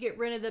is you get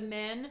rid of the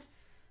men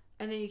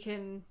and then you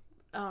can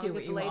Do get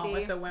what the you lady. want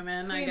with the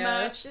women, Pretty I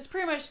guess. much. It's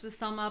pretty much the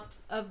sum up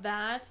of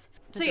that.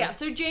 So Okay. yeah,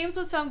 so James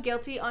was found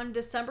guilty on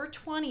December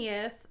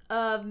 20th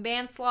of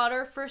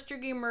manslaughter,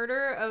 first-degree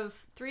murder of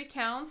 3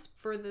 counts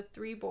for the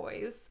 3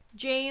 boys.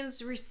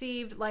 James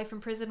received life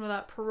in prison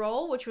without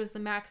parole, which was the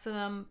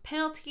maximum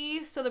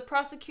penalty. So the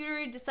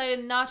prosecutor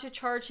decided not to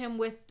charge him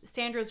with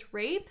Sandra's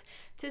rape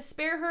to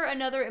spare her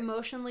another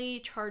emotionally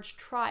charged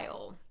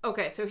trial.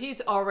 Okay, so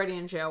he's already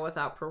in jail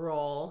without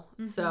parole.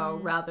 So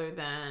rather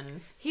than...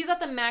 He's at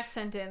the max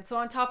sentence. So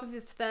on top of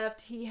his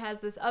theft, he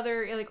has this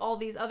other, all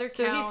these other counts.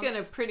 So he's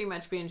going to pretty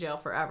much be in jail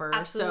forever.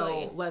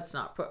 Absolutely. So let's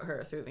not put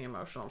her through the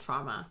emotional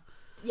trauma.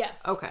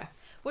 Yes. Okay.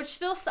 Which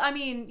still,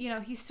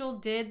 he still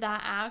did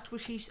that act,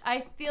 which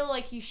I feel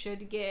like he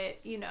should get,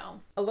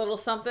 A little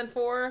something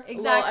for? Exactly.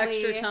 A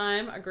little extra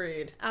time?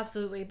 Agreed.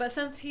 Absolutely. But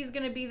since he's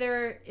going to be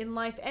there in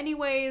life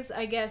anyways,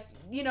 I guess,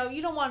 you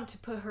don't want him to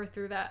put her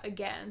through that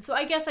again. So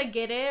I guess I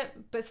get it,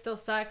 but still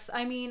sucks.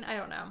 I mean, I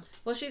don't know.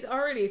 Well, she's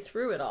already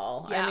through it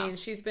all. Yeah. I mean,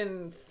 she's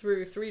been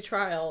through 3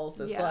 trials.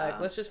 It's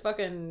like, let's just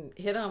fucking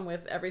hit them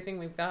with everything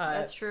we've got.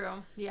 That's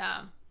true.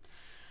 Yeah.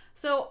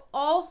 So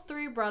all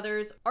 3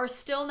 brothers are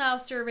still now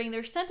serving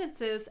their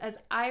sentences as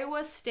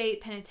Iowa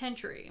State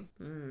Penitentiary.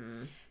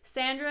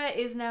 Sandra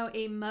is now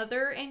a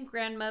mother and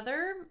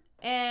grandmother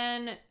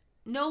and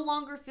no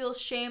longer feels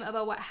shame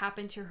about what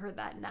happened to her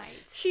that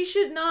night. She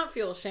should not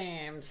feel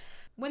shamed.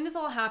 When this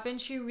all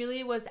happened, she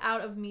really was out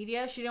of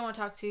media. She didn't want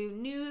to talk to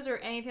news or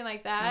anything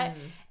like that.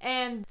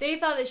 And they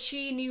thought that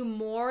she knew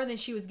more than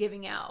she was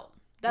giving out.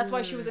 That's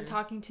why she wasn't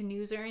talking to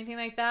news or anything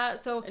like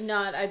that. So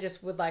I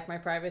just would like my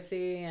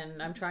privacy,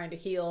 and I'm trying to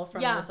heal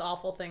from this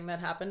awful thing that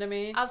happened to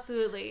me.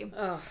 Absolutely.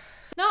 Ugh.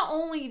 So not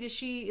only did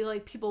she,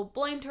 people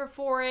blamed her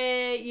for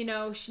it,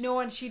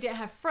 she didn't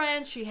have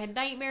friends, she had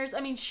nightmares.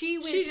 I mean,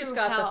 she just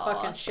got hell. the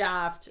fucking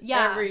shaft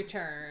every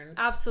turn.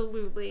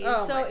 Absolutely.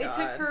 Oh so my it took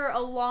God. her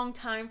a long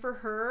time for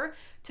her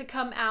to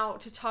come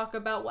out to talk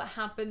about what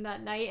happened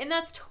that night. And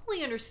that's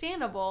totally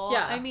understandable.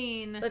 Yeah. I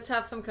mean... Let's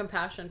have some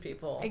compassion,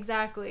 people.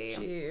 Exactly.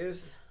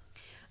 Jeez.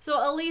 So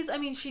Elise,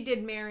 she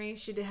did marry.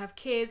 She did have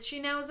kids. She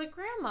now is a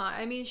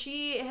grandma.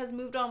 She has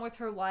moved on with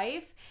her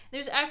life.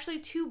 There's actually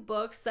 2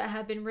 books that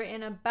have been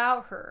written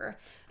about her.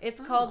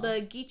 It's called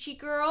The Geechee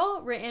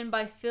Girl, written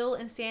by Phil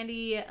and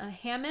Sandy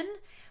Hammond,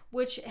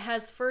 which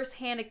has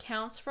first-hand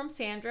accounts from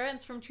Sandra.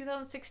 It's from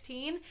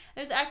 2016.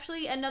 There's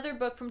actually another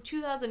book from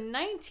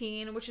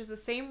 2019, which is the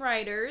same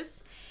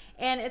writers,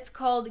 and it's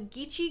called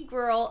Geechee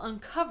Girl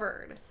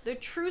Uncovered, the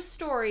true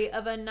story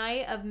of a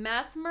night of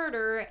mass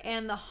murder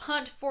and the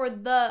hunt for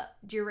the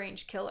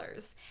deranged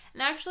killers.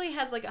 And actually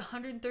has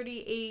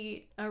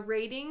 138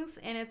 ratings,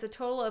 and it's a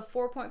total of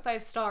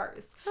 4.5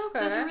 stars. Okay.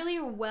 So it's a really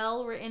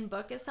well-written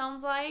book, it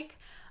sounds like.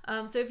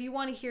 So if you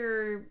want to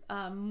hear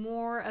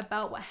more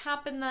about what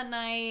happened that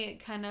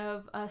night, kind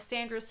of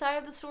Sandra's side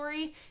of the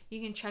story,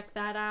 you can check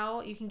that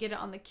out. You can get it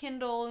on the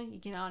Kindle, you can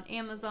get it on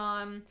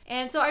Amazon.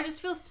 And so I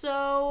just feel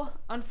so...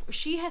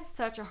 she had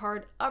such a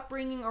hard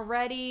upbringing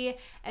already,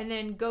 and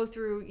then go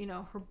through,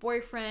 her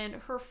boyfriend,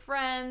 her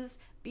friends,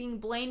 being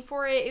blamed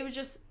for it. It was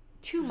just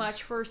too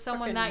much for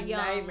someone that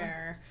young.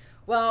 Nightmare.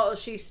 Well,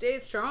 she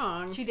stayed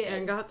strong. She did.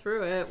 And got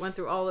through it, went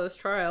through all those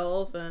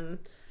trials, and...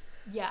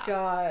 Yeah.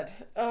 God.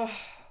 Ugh.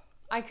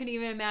 I couldn't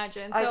even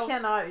imagine. I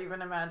cannot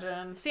even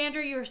imagine.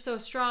 Sandra, you are so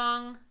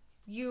strong.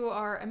 You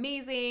are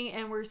amazing,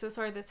 and we're so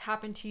sorry this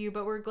happened to you,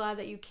 but we're glad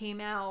that you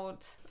came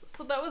out.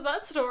 So that was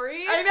that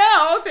story. I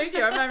know. Thank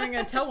you. I'm not even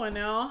going to tell one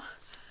now.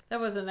 That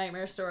was a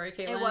nightmare story,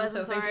 Caitlin. It was. So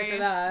I'm thank sorry. you for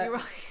that. You're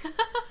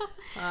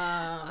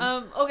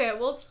welcome. Okay,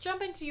 well, let's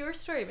jump into your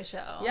story,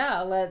 Michelle.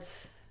 Yeah,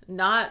 let's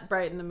not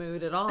brighten the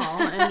mood at all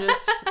and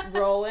just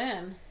roll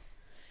in.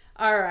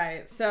 All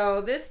right,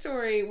 so this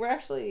story,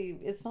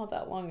 it's not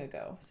that long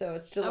ago. So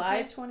it's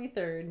July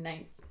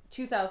 23rd,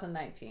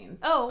 2019.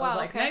 Oh, wow, I was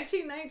like, okay.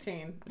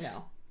 1919.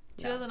 No.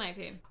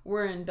 2019.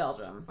 We're in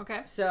Belgium.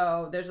 Okay.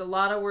 So there's a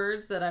lot of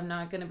words that I'm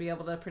not going to be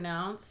able to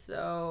pronounce.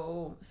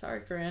 So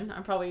sorry, Corinne.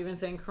 I'm probably even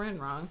saying Corinne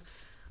wrong.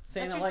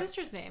 That's your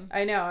sister's name.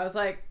 I know. I was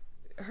like,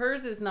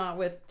 hers is not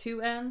with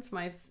 2 N's.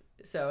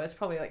 So it's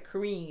probably like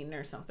Corinne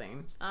or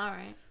something. All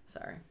right.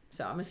 Sorry.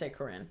 So I'm going to say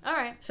Corinne. All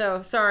right.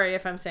 So sorry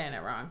if I'm saying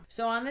it wrong.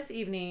 So on this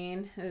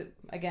evening,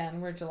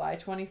 again, we're July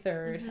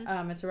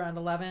 23rd. It's around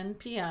 11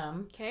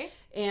 p.m. Okay.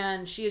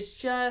 And she has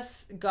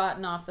just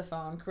gotten off the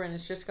phone. Corinne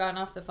has just gotten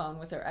off the phone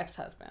with her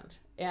ex-husband.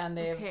 And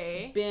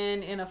they've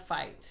been in a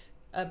fight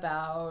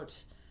about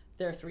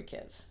their 3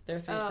 kids, their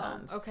 3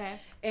 sons. Okay.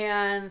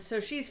 And so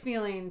she's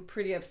feeling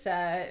pretty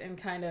upset and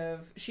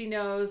she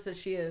knows that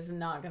she is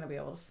not going to be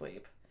able to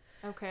sleep.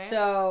 Okay.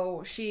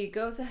 So she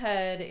goes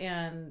ahead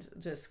and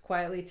just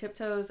quietly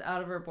tiptoes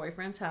out of her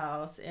boyfriend's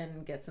house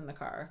and gets in the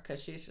car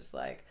because she's just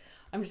like,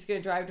 I'm just going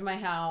to drive to my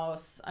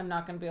house. I'm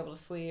not going to be able to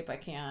sleep. I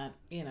can't,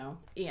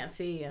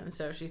 antsy. And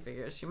so she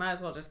figures she might as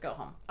well just go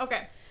home.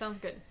 Okay. Sounds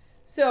good.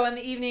 So in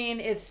the evening,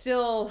 it's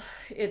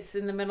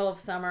in the middle of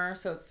summer,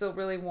 so it's still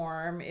really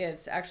warm.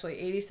 It's actually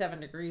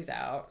 87 degrees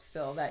out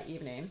still that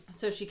evening.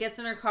 So she gets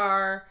in her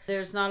car.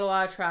 There's not a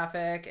lot of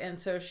traffic. And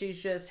so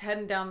she's just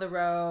heading down the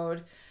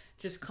road,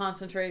 just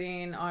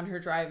concentrating on her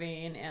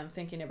driving and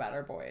thinking about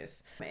her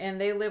boys. And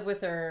they live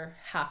with her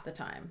half the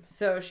time.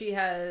 So she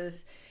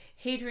has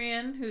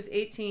Hadrian, who's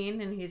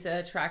 18, and he's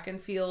a track and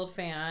field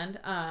fan,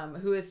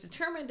 who is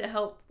determined to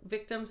help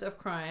victims of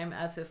crime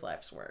as his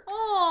life's work.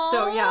 Aww.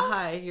 So yeah,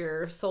 hi,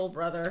 your soul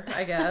brother,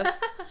 I guess.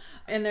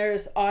 And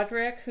there's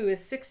Audric, who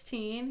is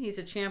 16. He's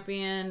a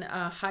champion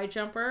high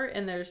jumper.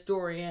 And there's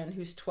Dorian,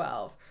 who's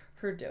 12,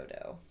 her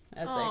dodo,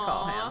 as they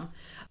call him.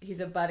 He's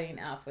a budding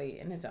athlete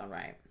in his own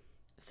right.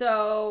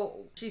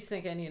 So she's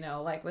thinking,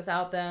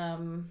 without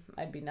them,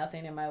 I'd be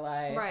nothing in my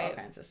life, all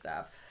kinds of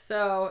stuff.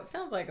 So it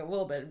sounds like a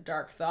little bit of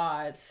dark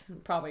thoughts,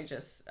 probably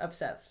just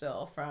upset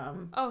still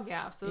from, oh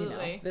yeah,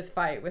 absolutely, this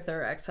fight with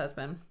her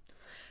ex-husband.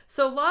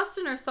 So lost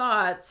in her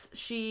thoughts,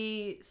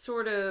 she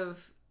sort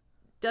of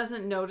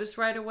doesn't notice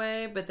right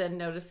away, but then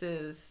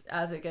notices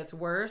as it gets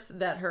worse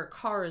that her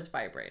car is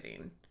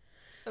vibrating.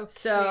 Okay.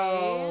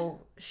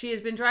 So she has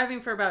been driving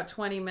for about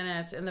 20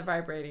 minutes and the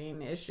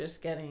vibrating is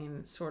just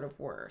getting sort of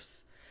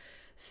worse.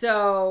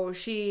 So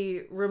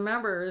she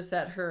remembers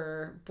that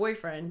her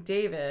boyfriend,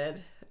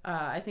 David,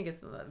 I think it's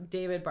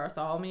David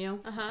Bartholomew.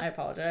 I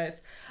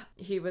apologize.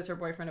 He was her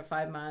boyfriend of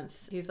 5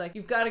 months. He's like,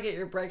 you've got to get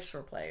your brakes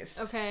replaced.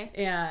 Okay.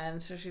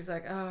 And so she's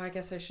like, oh, I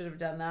guess I should have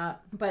done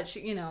that. But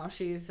she,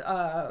 she's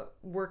a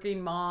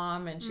working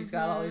mom and she's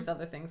got all these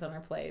other things on her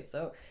plate.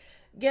 So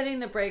getting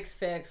the brakes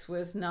fixed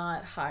was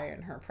not high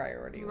on her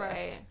priority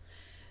list.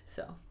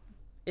 So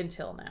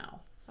until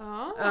now.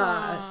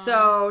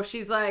 So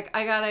she's like,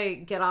 I gotta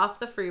get off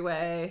the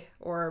freeway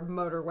or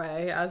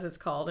motorway, as it's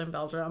called in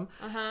Belgium,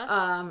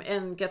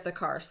 and get the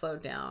car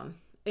slowed down.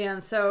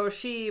 And so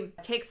she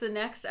takes the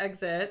next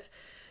exit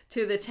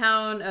to the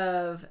town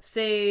of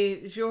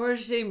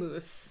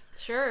Saint-Georges-des-Mousses.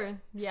 Sure.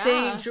 Yeah.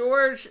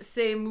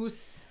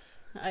 Saint-Georges-des-Mousses.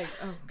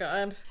 Oh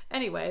God.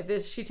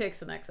 Anyway, she takes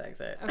the next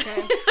exit.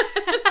 Okay.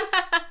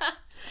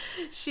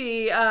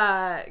 She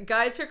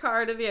guides her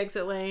car to the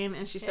exit lane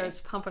and she starts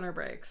pumping her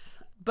brakes.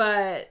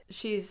 But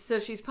she's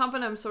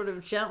pumping them sort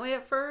of gently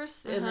at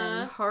first and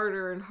then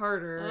harder and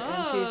harder.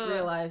 And she's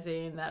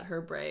realizing that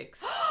her brakes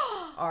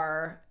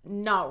are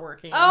not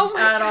working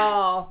at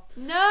all.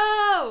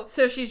 No.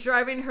 So she's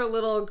driving her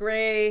little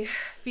gray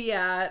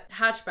Fiat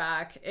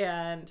hatchback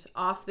and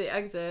off the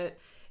exit.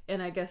 And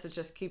I guess it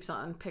just keeps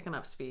on picking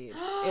up speed.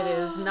 It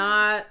is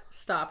not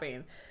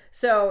stopping.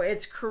 So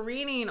it's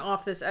careening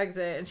off this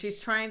exit and she's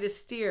trying to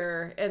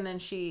steer and then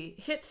she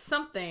hits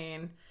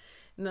something.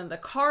 And then the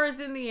car is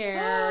in the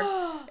air,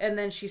 and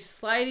then she's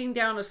sliding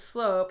down a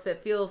slope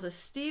that feels as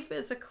steep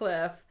as a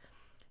cliff,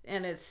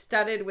 and it's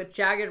studded with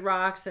jagged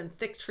rocks and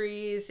thick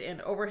trees and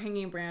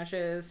overhanging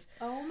branches.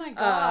 Oh my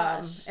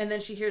gosh. And then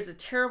she hears a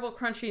terrible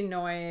crunching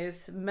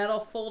noise, metal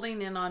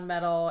folding in on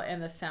metal,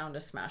 and the sound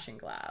of smashing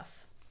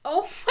glass.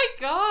 Oh my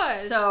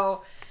gosh.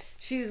 So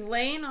she's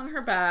laying on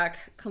her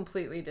back,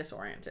 completely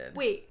disoriented.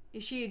 Wait,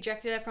 is she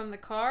ejected from the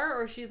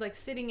car or she's like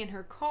sitting in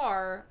her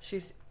car?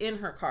 She's in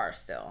her car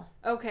still.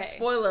 Okay.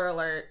 Spoiler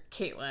alert,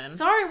 Caitlin.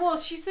 Sorry, well,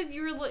 she said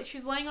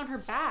she's laying on her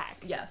back.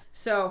 Yes.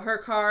 So her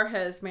car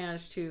has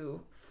managed to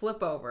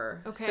flip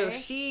over. Okay. So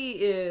she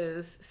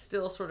is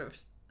still sort of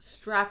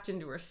strapped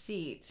into her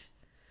seat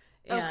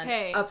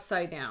and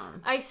upside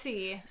down. I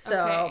see.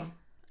 So okay.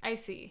 I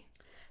see.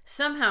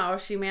 Somehow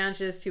she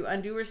manages to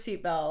undo her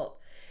seatbelt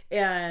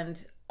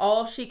and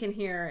all she can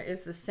hear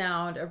is the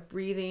sound of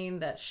breathing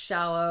that's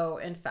shallow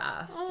and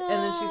fast. Aww.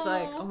 And then she's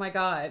like, oh my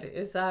God,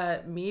 is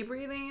that me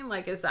breathing?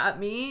 Like, is that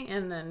me?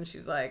 And then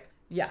she's like,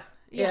 yeah.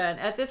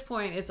 And at this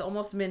point, it's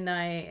almost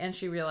midnight and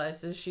she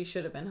realizes she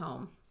should have been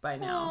home by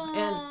now. Aww.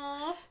 And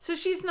so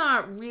she's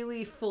not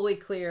really fully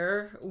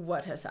clear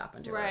what has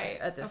happened to her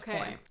at this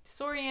point.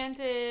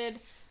 Disoriented,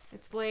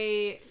 it's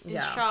late,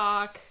 in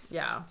shock.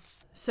 Yeah.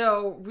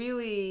 So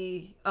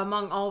really,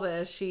 among all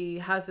this, she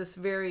has this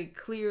very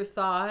clear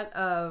thought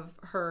of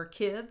her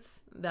kids,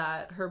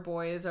 that her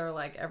boys are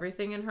like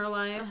everything in her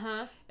life,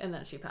 and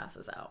then she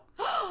passes out.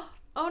 Oh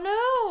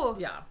no!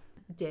 Yeah.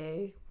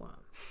 Day one.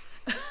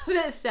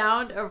 The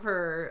sound of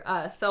her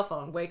cell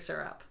phone wakes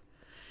her up.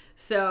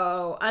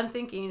 So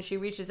unthinking, she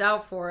reaches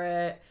out for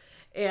it,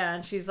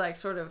 and she's like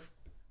sort of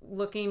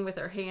looking with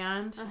her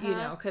hand, you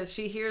know, because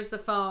she hears the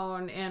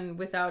phone and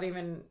without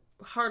even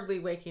hardly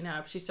waking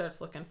up, she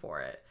starts looking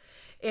for it.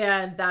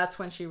 And that's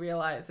when she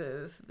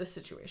realizes the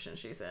situation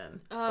she's in.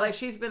 Like,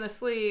 she's been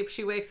asleep.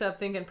 She wakes up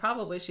thinking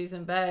probably she's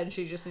in bed.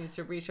 She just needs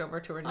to reach over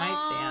to her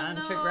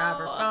nightstand to grab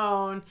her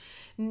phone.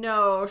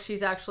 No,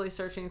 she's actually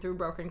searching through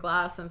broken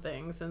glass and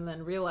things, and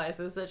then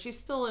realizes that she's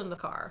still in the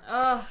car.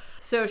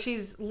 So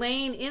she's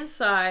laying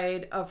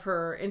inside of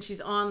her, and she's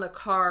on the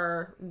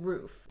car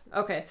roof.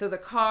 Okay, so the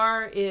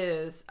car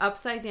is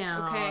upside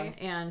down,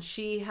 and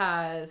she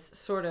has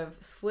sort of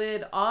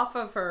slid off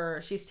of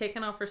her. She's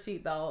taken off her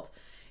seatbelt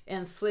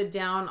and slid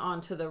down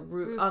onto the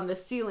roof, on the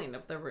ceiling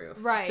of the roof.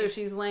 Right. So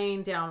she's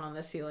laying down on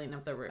the ceiling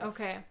of the roof.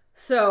 Okay.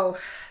 So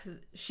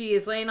she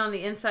is laying on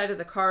the inside of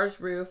the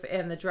car's roof,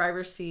 and the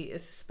driver's seat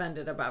is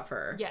suspended above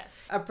her.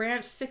 Yes. A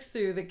branch sticks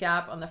through the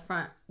gap on the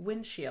front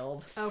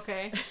windshield.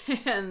 Okay.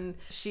 And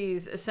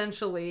she's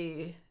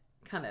essentially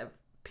kind of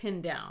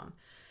pinned down.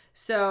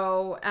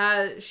 So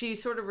as she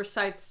sort of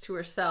recites to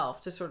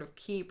herself to sort of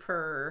keep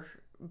her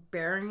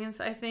bearings,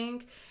 I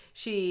think,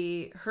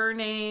 her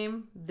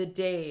name, the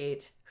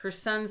date, her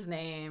son's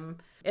name,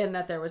 and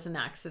that there was an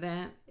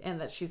accident,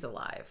 and that she's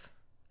alive.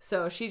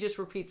 So she just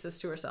repeats this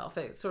to herself.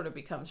 It sort of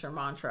becomes her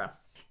mantra.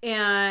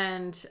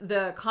 And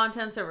the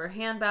contents of her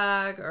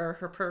handbag or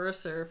her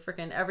purse are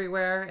freaking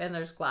everywhere, and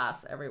there's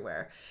glass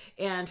everywhere.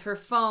 And her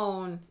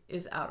phone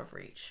is out of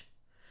reach.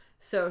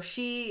 So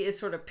she is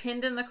sort of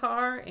pinned in the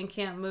car and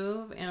can't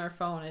move, and her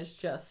phone is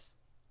just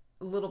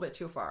a little bit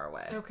too far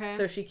away. Okay.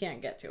 So she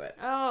can't get to it.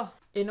 Oh.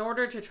 In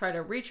order to try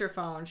to reach her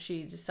phone,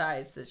 she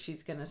decides that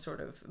she's going to sort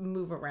of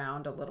move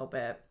around a little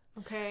bit.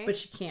 Okay. But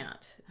she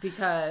can't,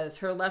 because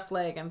her left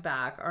leg and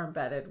back are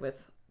embedded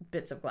with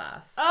bits of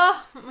glass.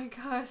 Oh my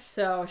gosh.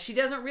 So she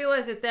doesn't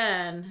realize it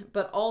then,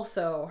 but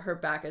also her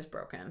back is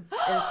broken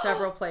in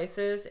several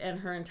places, and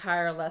her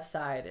entire left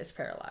side is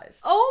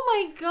paralyzed. Oh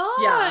my gosh.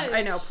 Yeah,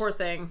 I know, poor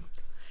thing.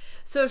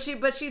 So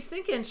she's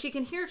thinking she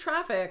can hear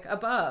traffic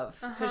above,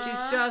 because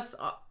she's just,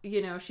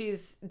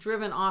 she's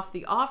driven off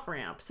the off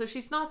ramp. So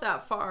she's not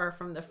that far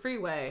from the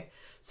freeway.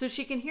 So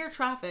she can hear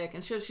traffic,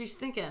 and she's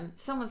thinking,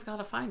 someone's got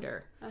to find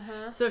her.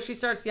 So she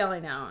starts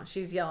yelling out.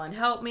 She's yelling,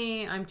 help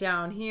me, I'm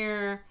down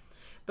here.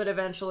 But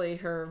eventually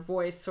her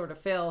voice sort of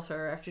fails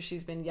her after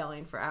she's been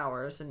yelling for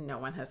hours and no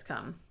one has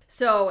come.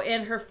 So,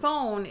 and her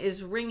phone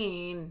is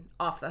ringing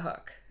off the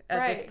hook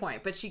at this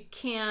point, but she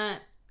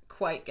can't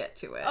quite get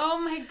to it. Oh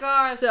my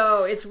gosh.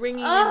 So it's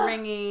ringing and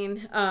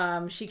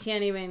ringing.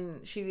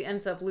 She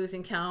ends up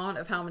losing count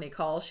of how many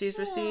calls she's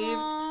received.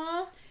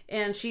 Aww.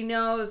 And she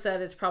knows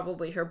that it's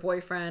probably her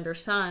boyfriend or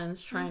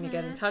sons trying to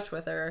get in touch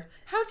with her.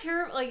 How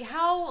terrible,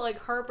 how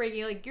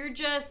heartbreaking. Like, you're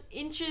just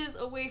inches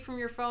away from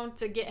your phone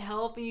to get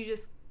help, and you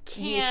just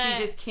can't.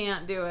 She just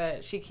can't do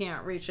it. She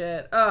can't reach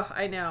it. Oh,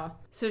 I know.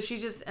 So she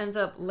just ends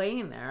up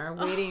laying there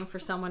waiting for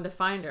someone to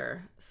find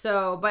her.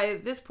 So by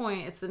this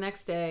point, it's the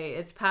next day.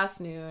 It's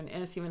past noon,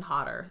 and it's even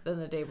hotter than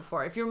the day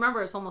before. If you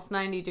remember, it's almost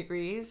 90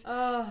 degrees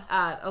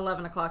at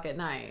 11 o'clock at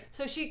night.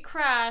 So she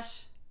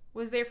crashed,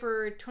 was there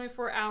for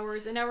 24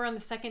 hours, and now we're on the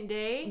second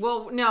day?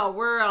 Well, no,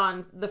 we're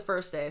on the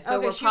first day.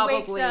 So we're she probably...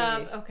 wakes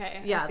up. Okay.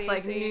 Yeah, it's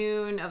like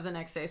noon of the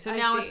next day. So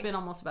now it's been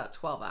almost about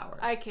 12 hours.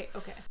 Okay.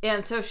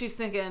 And so she's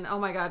thinking, oh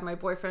my God, my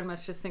boyfriend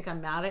must just think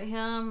I'm mad at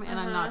him and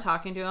I'm not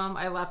talking to him.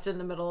 I left in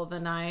the middle of the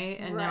night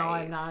and now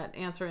I'm not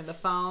answering the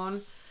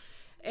phone.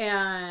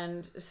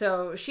 And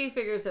so she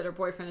figures that her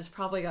boyfriend has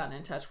probably gotten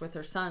in touch with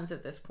her sons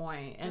at this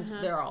point, and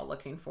they're all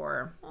looking for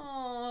her.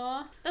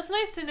 Aww. That's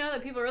nice to know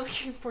that people are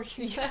looking for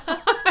you. Yeah,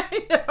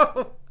 I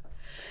know.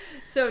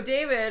 So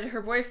David,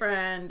 her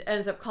boyfriend,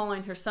 ends up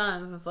calling her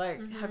sons and is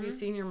like, have you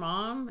seen your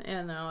mom?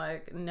 And they're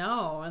like,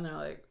 no. And they're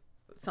like,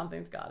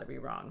 something's got to be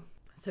wrong.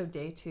 So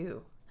day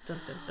 2. Dun,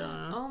 dun,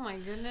 dun. Oh my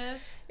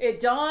goodness.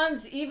 It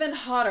dawns even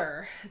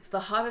hotter. It's the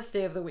hottest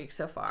day of the week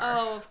so far.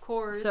 Oh, of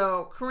course.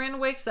 So Corinne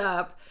wakes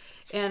up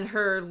and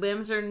her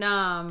limbs are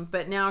numb,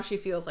 but now she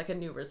feels like a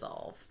new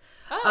resolve.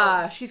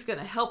 She's going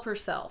to help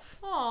herself.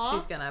 Aww.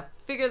 She's going to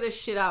figure this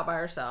shit out by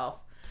herself.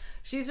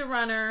 She's a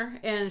runner,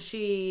 and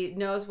she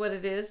knows what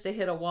it is to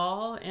hit a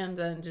wall and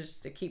then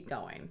just to keep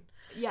going.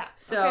 Yeah.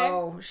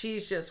 So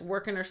she's just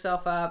working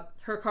herself up.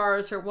 Her car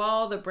is her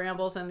wall. The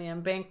brambles and the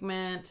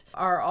embankment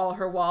are all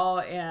her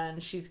wall,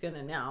 and she's going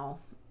to now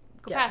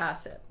get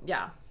past it.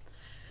 Yeah.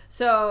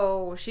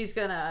 So she's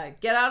going to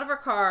get out of her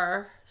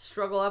car,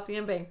 struggle up the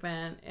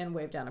embankment, and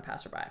wave down a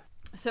passerby.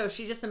 So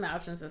she just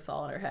imagines this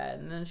all in her head.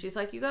 And then she's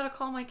like, you got to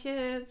call my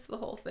kids, the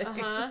whole thing.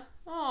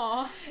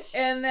 Aww.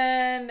 And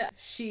then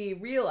she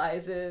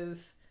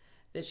realizes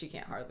that she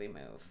can't hardly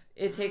move.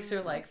 It takes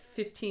her like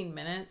 15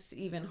 minutes to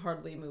even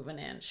hardly move an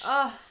inch.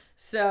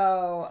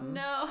 So...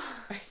 No.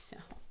 I know.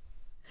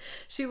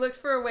 She looks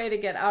for a way to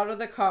get out of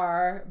the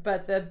car,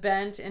 but the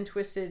bent and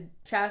twisted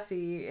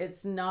chassis,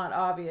 it's not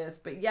obvious.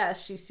 But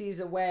yes, she sees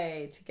a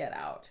way to get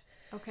out.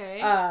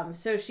 Okay.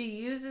 So she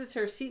uses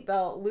her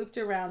seatbelt looped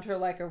around her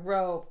like a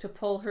rope to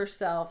pull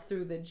herself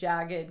through the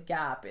jagged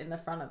gap in the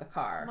front of the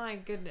car. My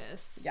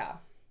goodness. Yeah.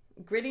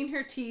 Gritting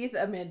her teeth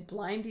amid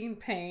blinding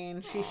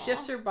pain, she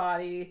shifts her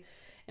body,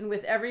 and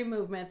with every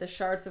movement, the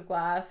shards of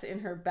glass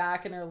in her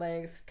back and her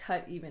legs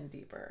cut even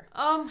deeper.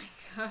 Oh my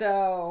gosh.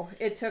 So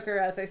it took her,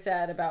 as I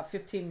said, about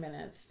 15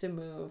 minutes to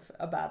move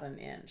about an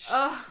inch.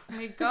 Oh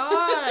my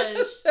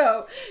gosh.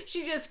 So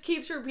she just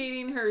keeps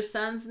repeating her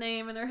son's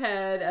name in her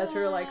head as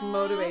her like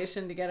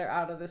motivation to get her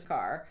out of this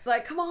car.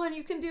 Like, come on,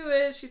 you can do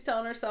it. She's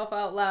telling herself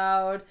out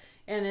loud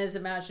and is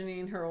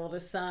imagining her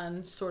oldest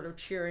son sort of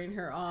cheering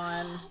her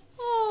on.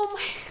 Oh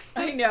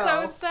my god. I know.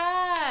 So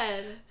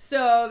sad.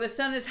 So the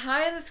sun is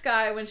high in the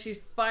sky when she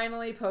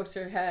finally pokes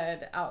her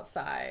head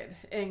outside.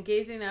 And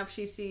gazing up,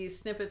 she sees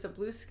snippets of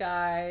blue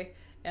sky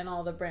and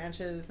all the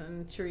branches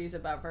and trees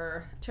above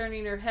her.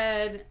 Turning her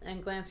head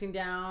and glancing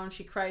down,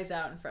 she cries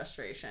out in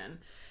frustration.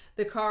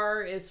 The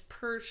car is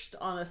perched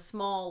on a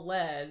small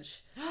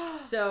ledge.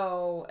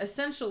 So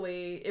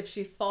essentially, if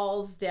she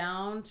falls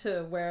down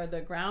to where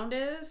the ground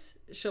is,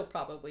 she'll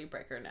probably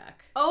break her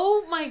neck.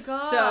 Oh my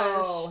gosh.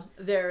 So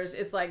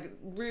it's like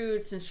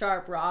roots and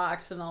sharp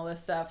rocks and all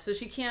this stuff. So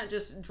she can't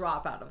just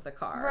drop out of the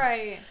car.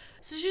 Right.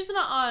 So she's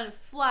not on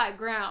flat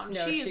ground.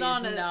 No, she's she's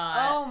on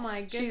not. Oh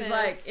my goodness. She's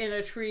like in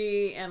a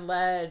tree and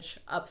ledge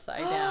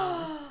upside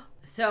down.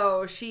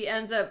 So she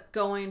ends up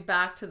going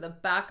back to the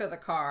back of the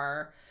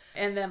car.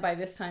 And then by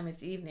this time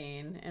it's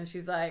evening. And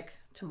she's like,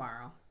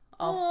 tomorrow.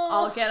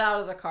 I'll get out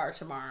of the car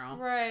tomorrow.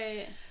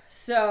 Right.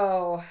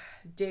 So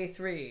day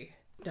 3.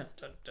 Dun,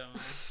 dun,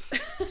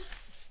 dun.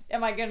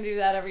 Am I going to do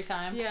that every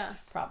time? Yeah.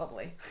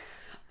 Probably.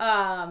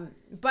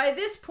 By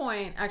this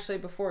point, actually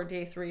before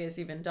day 3 is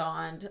even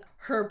dawned,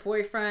 her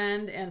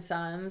boyfriend and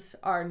sons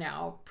are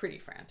now pretty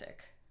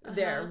frantic.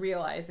 They're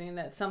realizing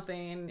that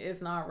something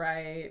is not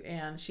right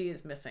and she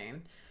is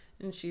missing.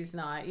 And she's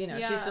not,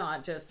 she's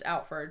not just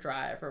out for a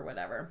drive or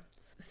whatever.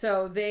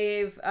 So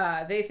they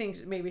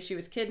think maybe she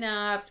was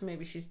kidnapped,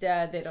 maybe she's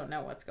dead. They don't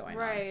know what's going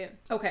on. Right.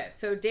 Okay,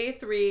 so day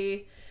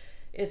 3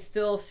 is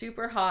still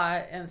super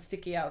hot and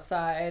sticky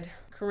outside.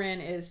 Corinne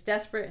is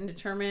desperate and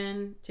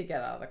determined to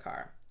get out of the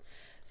car.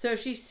 So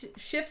she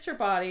shifts her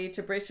body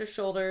to brace her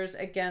shoulders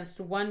against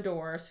one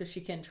door so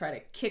she can try to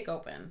kick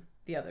open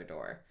the other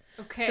door.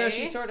 Okay. So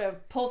she sort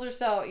of pulls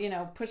herself,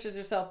 pushes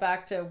herself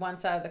back to one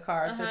side of the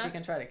car so she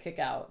can try to kick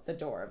out the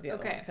door of the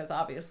other one. Because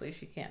obviously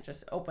she can't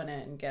just open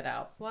it and get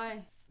out.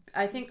 Why?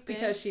 I think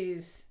because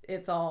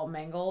it's all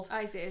mangled.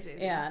 I see.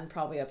 And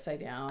probably upside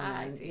down.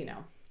 I see.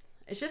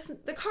 It's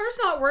just, the car's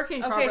not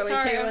working properly,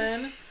 sorry,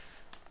 Caitlin.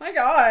 My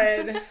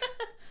God.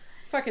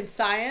 Fucking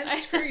science.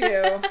 Screw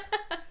you.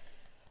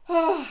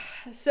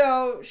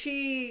 So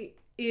she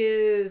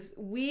is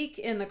weak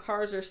and the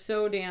cars are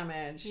so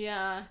damaged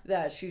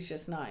that she's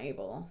just not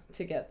able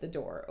to get the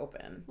door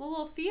open. Well,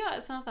 little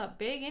Fiat's not that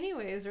big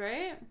anyways,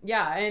 right?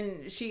 Yeah,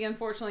 and she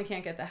unfortunately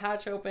can't get the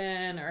hatch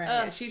open or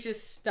anything. She's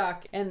just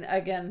stuck. And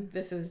again,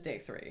 this is day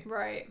 3.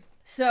 Right.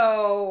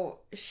 So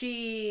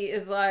she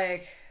is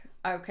like,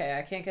 okay,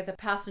 I can't get the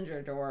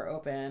passenger door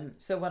open,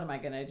 so what am I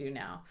going to do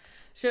now?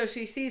 So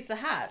she sees the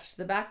hatch,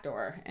 the back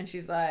door, and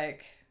she's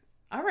like,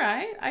 all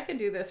right, I can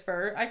do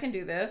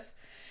this.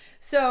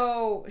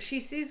 So she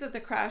sees that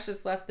the crash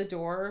has left the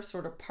door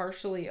sort of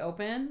partially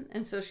open,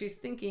 and so she's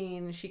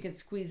thinking she can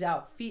squeeze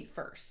out feet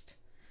first.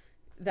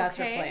 That's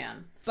her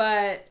plan.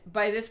 But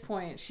by this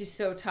point, she's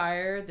so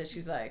tired that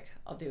she's like,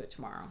 I'll do it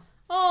tomorrow.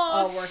 Oh,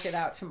 I'll work it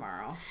out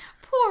tomorrow.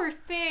 Poor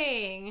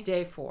thing.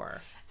 Day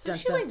 4. So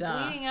she's like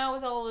bleeding out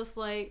with all this,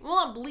 like,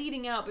 well, not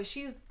bleeding out, but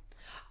she's...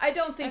 I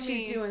don't think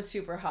she's doing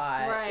super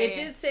hot. Right. It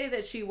did say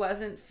that she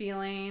wasn't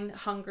feeling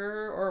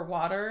hunger or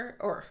water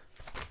or...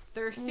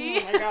 Thirsty?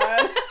 Oh my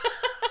God.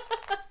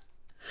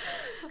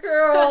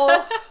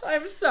 Girl,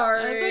 I'm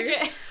sorry.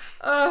 That's okay.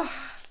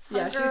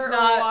 Yeah, Hunger she's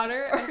not... or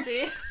water, I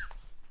see.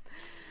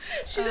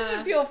 She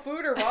doesn't feel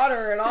food or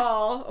water at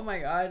all. Oh my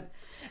God.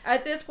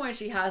 At this point,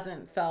 she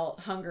hasn't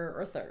felt hunger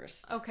or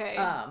thirst. Okay.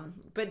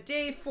 But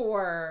day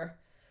 4,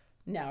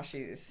 now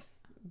she's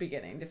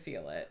beginning to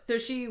feel it. So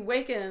she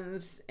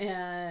wakens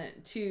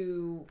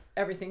to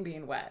everything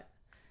being wet.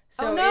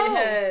 So it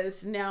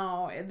has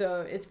now,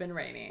 it's been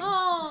raining.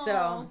 Oh.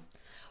 So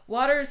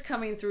water is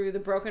coming through the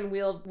broken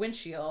wheeled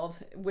windshield,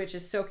 which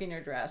is soaking her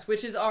dress,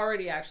 which has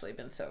already actually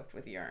been soaked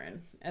with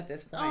urine at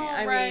this point.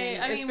 Oh, right.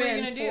 I mean, what are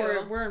you gonna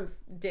do? We're in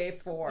day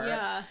 4.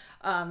 Yeah.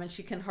 And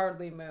she can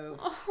hardly move.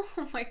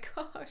 Oh my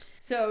gosh.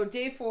 So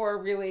day 4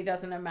 really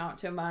doesn't amount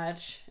to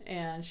much,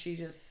 and she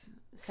just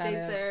stays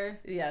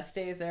there. Yeah,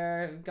 stays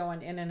there,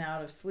 going in and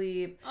out of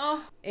sleep.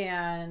 Oh.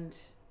 And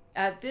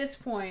at this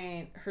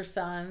point, her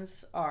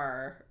sons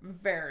are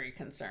very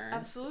concerned.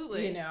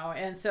 Absolutely.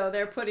 And so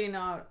they're putting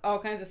out all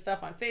kinds of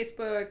stuff on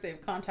Facebook.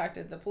 They've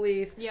contacted the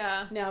police.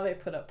 Yeah. Now they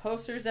put up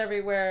posters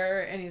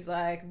everywhere, and he's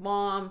like,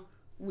 Mom,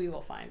 we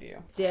will find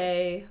you.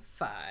 Day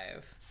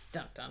 5.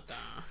 Dun, dun, dun.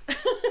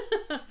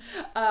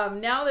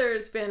 Now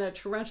there's been a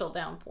torrential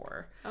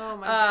downpour. Oh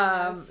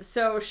my goodness.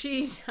 So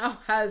she now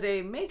has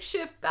a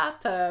makeshift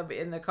bathtub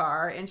in the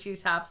car, and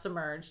she's half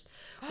submerged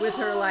with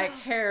her like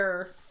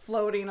hair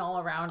floating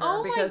all around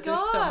her because there's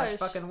so much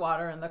fucking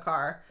water in the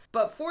car.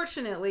 But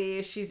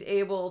fortunately, she's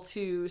able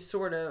to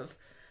sort of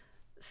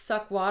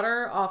suck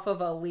water off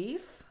of a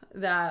leaf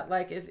that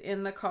like is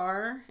in the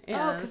car.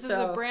 And because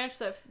there's a branch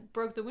that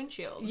broke the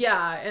windshield.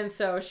 Yeah, and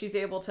so she's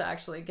able to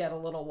actually get a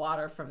little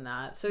water from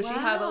that. So she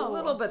had a Wow.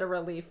 little bit of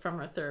relief from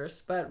her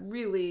thirst, but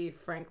really,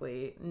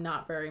 frankly,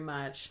 not very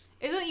much.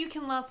 Isn't it you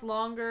can last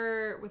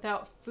longer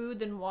without food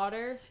than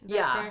water? Is that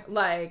Yeah, correct?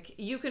 like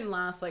you can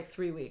last like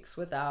 3 weeks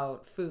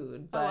without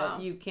food, but wow.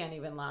 you can't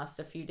even last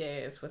a few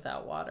days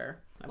without water.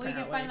 Well, you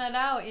can apparently. find that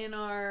out in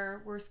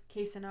our worst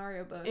case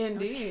scenario book.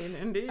 Indeed,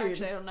 indeed.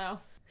 Actually, I don't know.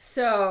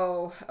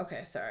 So,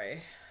 okay,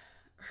 sorry.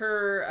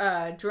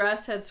 Her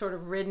dress had sort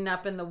of ridden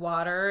up in the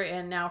water,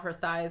 and now her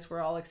thighs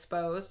were all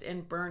exposed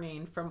and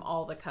burning from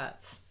all the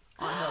cuts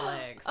on her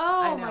legs.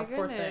 Oh, I know, my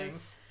poor thing.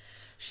 goodness.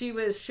 She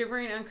was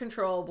shivering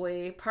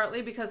uncontrollably,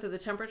 partly because of the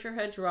temperature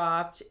had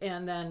dropped,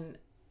 and then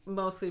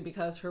mostly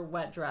because her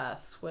wet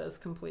dress was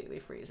completely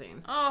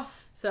freezing. Oh,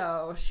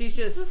 So she's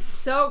just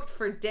soaked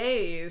for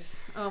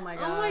days. Oh my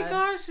god. oh my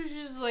gosh, she's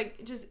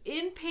just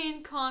in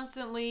pain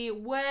constantly,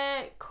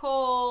 wet,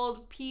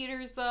 cold, peed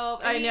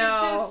herself. I mean, know.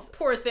 it's just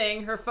Poor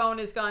thing. Her phone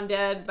has gone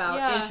dead about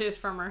Yeah. inches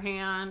from her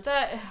hand.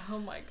 that. Oh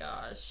my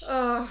gosh.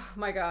 Oh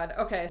my god.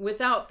 Okay.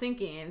 Without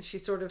thinking, she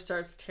sort of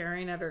starts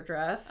tearing at her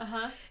dress.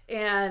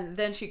 And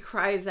then she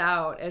cries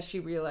out as she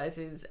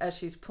realizes, as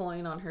she's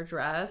pulling on her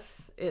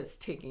dress, it's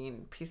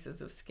taking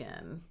pieces of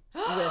skin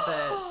with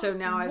it. So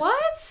now it's.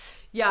 What?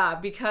 Yeah,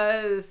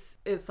 because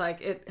it's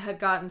like it had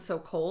gotten so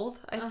cold,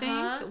 I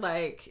think.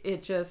 Like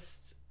it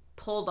just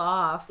pulled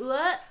off.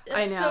 What? That's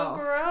I know. so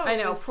gross. I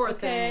know, poor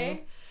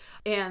Okay.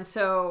 thing. And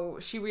so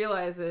she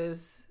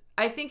realizes,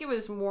 I think it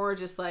was more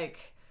just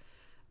like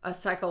a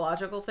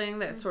psychological thing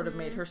that sort of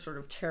made her sort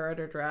of tear at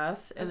her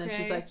dress. And then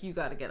she's Okay. like, you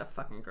got to get a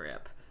fucking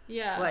grip.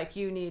 Yeah. Like,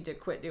 you need to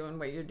quit doing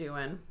what you're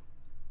doing.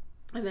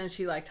 And then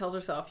she like tells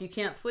herself, you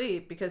can't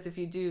sleep because if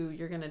you do,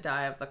 you're going to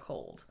die of the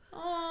cold.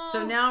 Aw.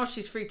 So now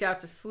she's freaked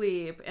out to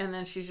sleep. And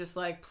then she's just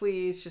like,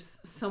 please,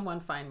 just someone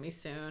find me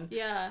soon.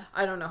 Yeah.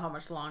 I don't know how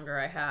much longer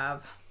I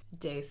have.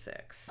 Day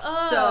 6.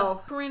 Ugh.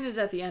 So Corinne is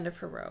at the end of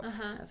her rope,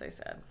 Uh-huh. as I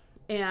said.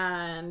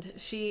 And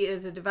she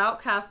is a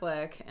devout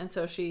Catholic. And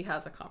so she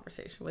has a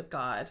conversation with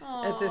God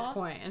at this Aw.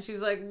 point. And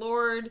she's like,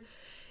 Lord,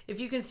 if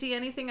you can see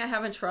anything I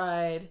haven't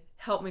tried,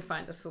 help me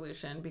find a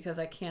solution because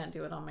I can't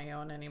do it on my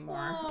own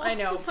anymore. Oh, I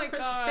know. Oh my poor thing.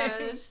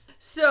 gosh.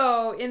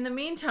 So in the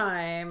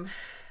meantime,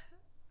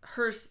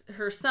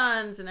 her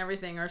sons and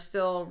everything are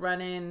still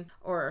running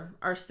or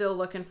are still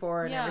looking for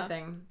her and Yeah.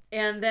 everything.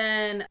 And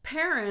then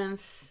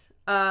parents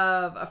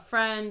of a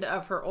friend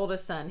of her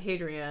oldest son,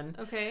 Hadrian,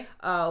 Okay.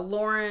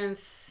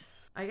 Lawrence,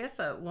 I guess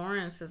that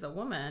Lawrence is a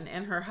woman,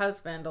 and her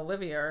husband,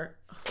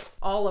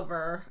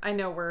 Oliver, I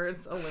know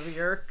words,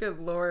 Olivier, good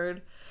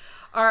Lord,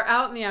 are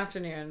out in the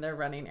afternoon. They're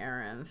running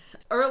errands.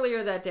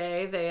 Earlier that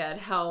day, they had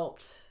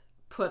helped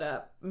put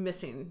up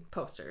missing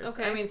posters.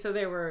 Okay. I mean,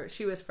 so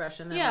she was fresh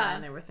in their Yeah.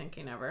 mind. They were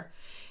thinking of her.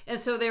 And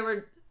so they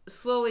were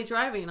slowly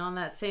driving on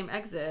that same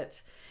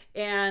exit,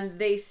 and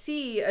they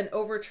see an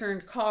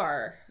overturned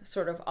car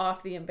sort of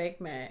off the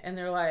embankment, and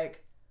they're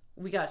like,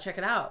 we got to check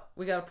it out.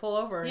 We got to pull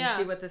over and Yeah.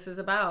 see what this is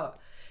about.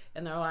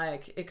 And they're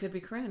like, it could be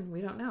Corinne.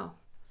 We don't know.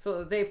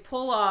 So they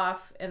pull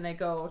off and they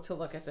go to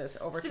look at this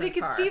overturned So they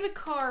could car. see the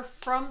car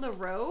from the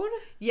road?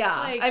 Yeah.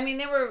 like- I mean,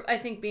 they were, I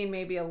think, being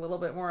maybe a little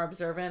bit more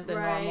observant than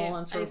Right, normal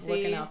and sort I of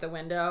looking see. out the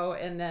window.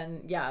 And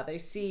then, yeah, they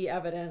see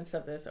evidence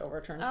of this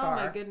overturned Oh car.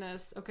 my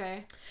goodness.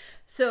 Okay.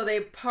 So they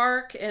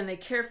park and they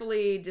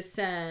carefully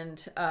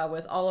descend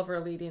with Oliver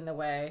leading the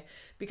way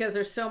because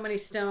there's so many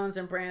stones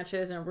and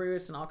branches and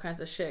roots and all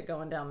kinds of shit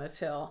going down this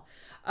hill.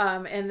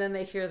 And then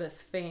they hear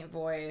this faint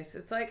voice.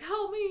 It's like,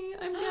 help me,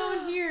 I'm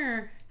down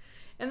here.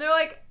 And they're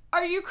like,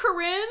 are you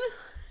Corinne?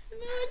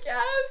 And they're like,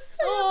 yes,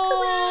 I am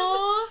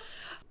Corinne. Aww.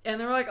 And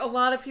they were like, a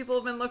lot of people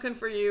have been looking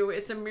for you.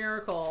 It's a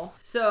miracle.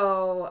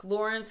 So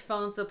Lawrence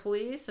phones the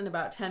police, and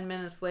about 10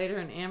 minutes later,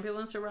 an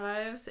ambulance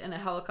arrives, and a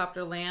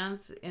helicopter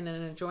lands in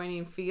an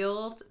adjoining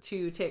field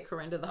to take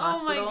Corinne to the Oh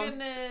hospital. my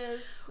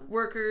goodness.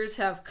 Workers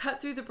have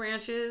cut through the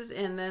branches,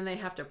 and then they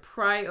have to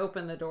pry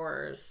open the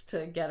doors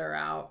to get her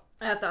out.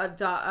 At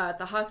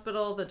the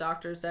hospital, the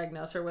doctors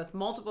diagnose her with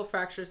multiple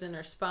fractures in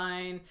her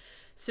spine,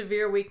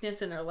 severe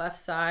weakness in her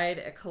left side,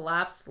 a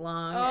collapsed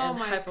lung, Oh and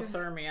my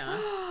hypothermia.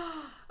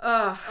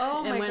 Ugh.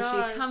 Oh and my when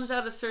gosh. she comes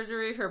out of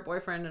surgery, her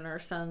boyfriend and her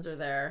sons are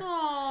there.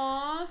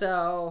 Aww.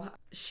 So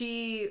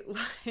she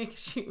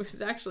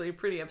was actually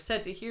pretty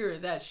upset to hear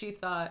that she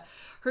thought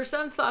her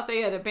sons thought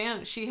she had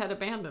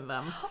abandoned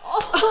them.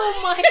 Oh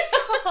my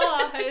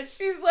gosh.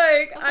 She's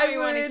like, That's what I you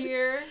want to would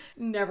hear.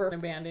 never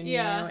abandon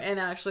Yeah. you.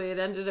 And actually, it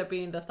ended up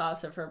being the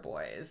thoughts of her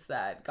boys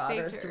that got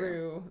Saved her her.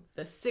 through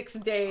the 6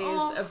 days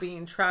Oh. of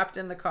being trapped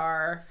in the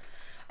car.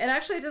 And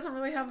actually, it doesn't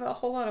really have a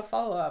whole lot of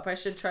follow-up. I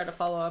should try to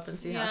follow up and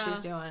see how Yeah.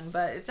 she's doing.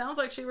 But it sounds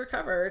like she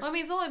recovered. Well, I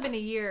mean, it's only been a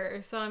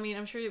year, so I mean,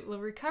 I'm sure the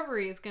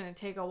recovery is going to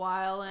take a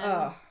while. And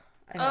Oh,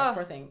 I know, Ugh.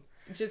 poor thing.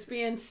 Just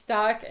being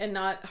stuck and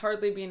not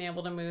hardly being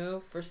able to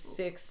move for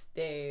 6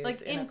 days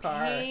like in a in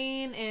car.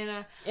 pain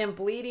and And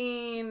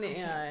bleeding, can't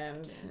and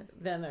imagine.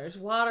 then there's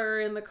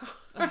water in the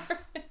car.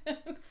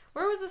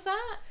 Where was this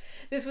at?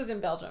 This was in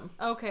Belgium.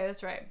 Okay,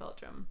 that's right,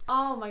 Belgium.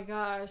 Oh my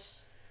gosh.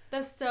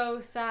 That's so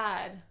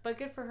sad. But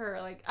good for her.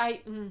 Like,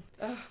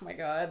 Oh my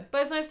god.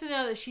 But it's nice to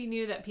know that she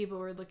knew that people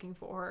were looking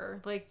for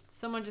her. Like,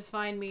 someone just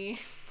find me.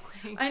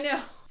 Like, I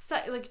know.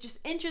 like, just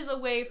inches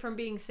away from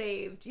being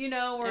saved, you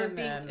know? Or And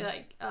being,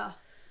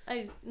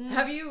 then-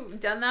 Have you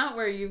done that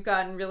where you've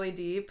gotten really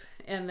deep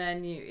and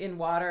then you in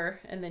water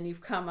and then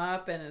you've come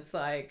up and it's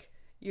like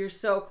you're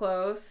so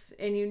close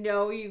and you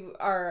know you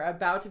are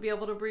about to be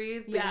able to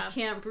breathe, but Yeah. you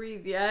can't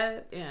breathe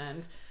yet?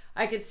 And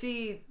I could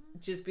see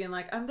just being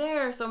like, I'm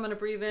there, so I'm going to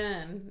breathe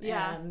in.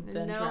 Yeah. And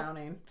then Nope.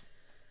 drowning.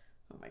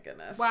 Oh my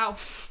goodness. Wow.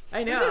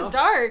 I know. This is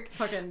dark.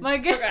 Fucking My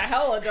took God. a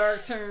hella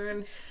dark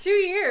turn. 2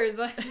 years.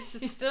 Like,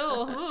 it's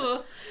still.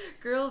 Ugh.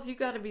 Girls, you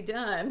got to be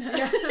done.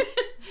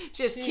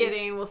 Just Jeez.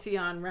 kidding. We'll see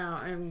you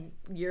in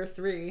year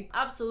 3.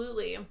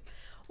 Absolutely.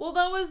 Well,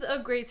 that was a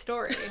great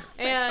story.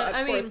 And, God,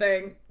 I poor mean,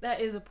 thing. that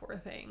is a poor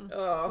thing.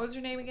 Oh. What was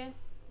her name again?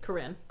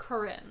 Corinne.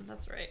 Corinne.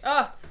 That's right.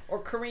 Oh,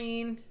 Or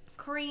Corrine.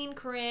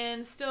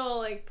 Corinne. Still,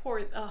 like,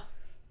 poor. Oh,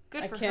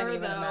 good I for can't her,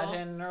 even though.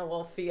 imagine her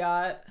little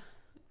Fiat.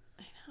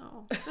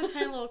 Oh, it's a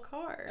tiny little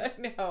car. I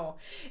know.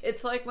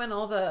 It's like when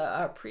all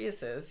the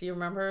Priuses, you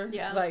remember?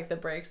 Yeah. Like the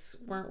brakes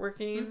weren't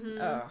working.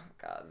 Mhm. Oh,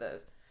 God. The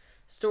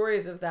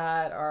stories of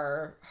that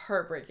are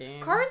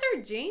heartbreaking. Cars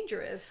are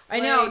dangerous.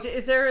 I know. Like,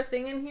 Is there a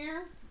thing in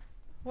here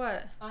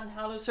what? on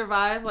how to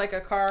survive like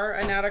a car,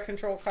 an out of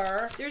control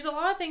car? There's a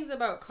lot of things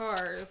about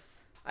cars.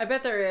 I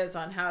bet there is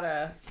on how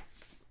to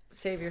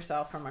save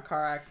yourself from a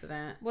car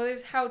accident. Well,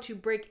 there's how to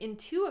break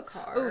into a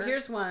car. Oh,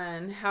 here's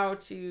one. How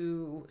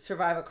to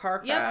survive a car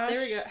crash. Yep,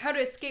 there we go. How to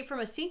escape from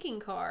a sinking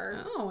car.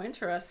 Oh,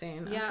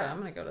 interesting. Yeah. Okay, I'm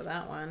going to go to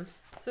that one.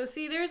 So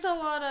see, there's a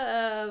lot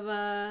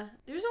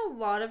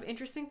of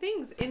interesting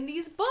things in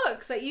these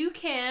books that you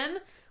can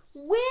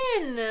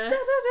win.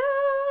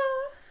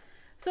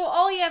 So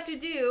all you have to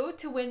do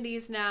to win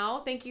these now,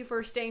 thank you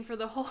for staying for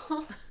the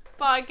whole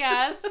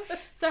podcast.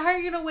 So how are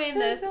you going to win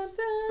this?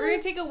 We're going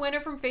to take a winner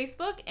from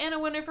Facebook and a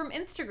winner from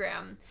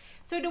Instagram.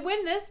 So to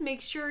win this,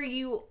 make sure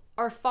you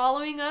are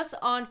following us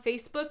on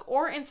Facebook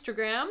or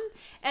Instagram,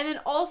 and then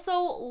also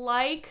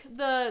like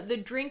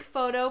the drink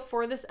photo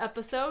for this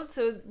episode.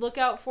 So look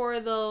out for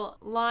the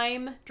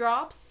lime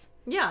drops.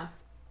 Yeah.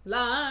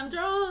 Lime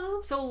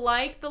drops. So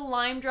like the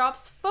lime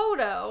drops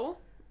photo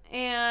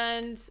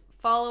and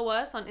follow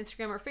us on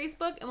Instagram or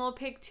Facebook, and we'll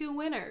pick 2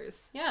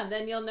 winners. Yeah, and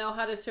then you'll know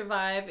how to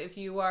survive if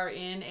you are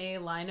in a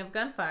line of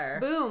gunfire.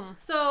 Boom.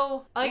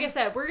 So, like I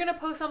said, we're going to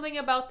post something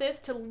about this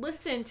to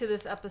listen to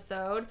this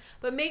episode,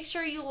 but make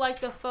sure you like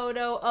the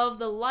photo of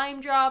the lime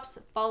drops.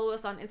 Follow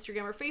us on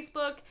Instagram or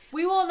Facebook.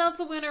 We will announce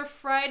the winner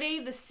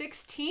Friday the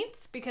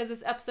 16th because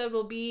this episode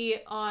will be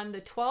on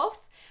the 12th.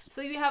 So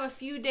you have a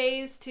few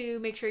days to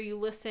make sure you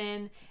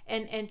listen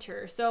and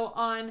enter. So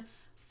on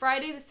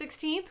Friday the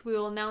 16th, we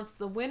will announce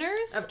the winners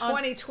Of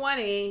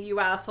 2020, you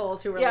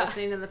assholes who are Yeah.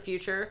 listening in the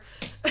future.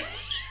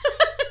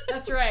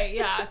 That's right.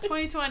 Yeah.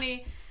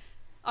 2020,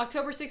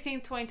 October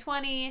 16th,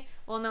 2020.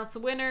 We'll announce the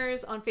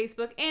winners on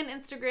Facebook and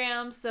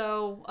Instagram.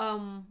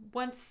 So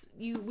once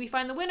we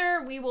find the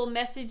winner, we will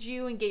message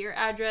you and get your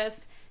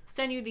address,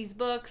 send you these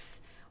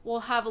books.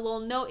 We'll have a little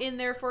note in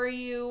there for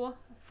you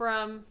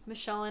from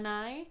Michelle and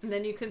I. And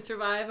then you can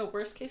survive a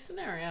worst case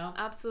scenario.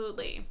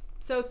 Absolutely.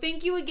 So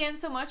thank you again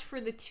so much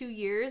for the 2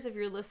 years of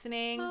your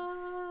listening.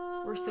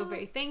 We're so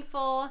very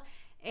thankful.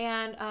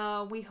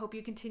 And we hope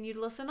you continue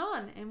to listen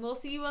on. And we'll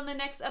see you on the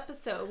next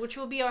episode, which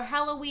will be our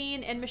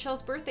Halloween and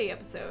Michelle's birthday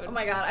episode. Oh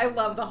my god, I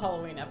love the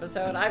Halloween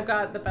episode. I've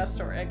got the best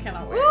story. I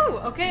cannot wait. Woo!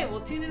 Okay, we'll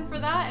tune in for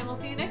that and we'll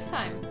see you next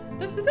time.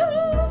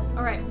 Da-da-da.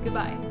 All right,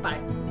 goodbye.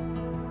 Bye.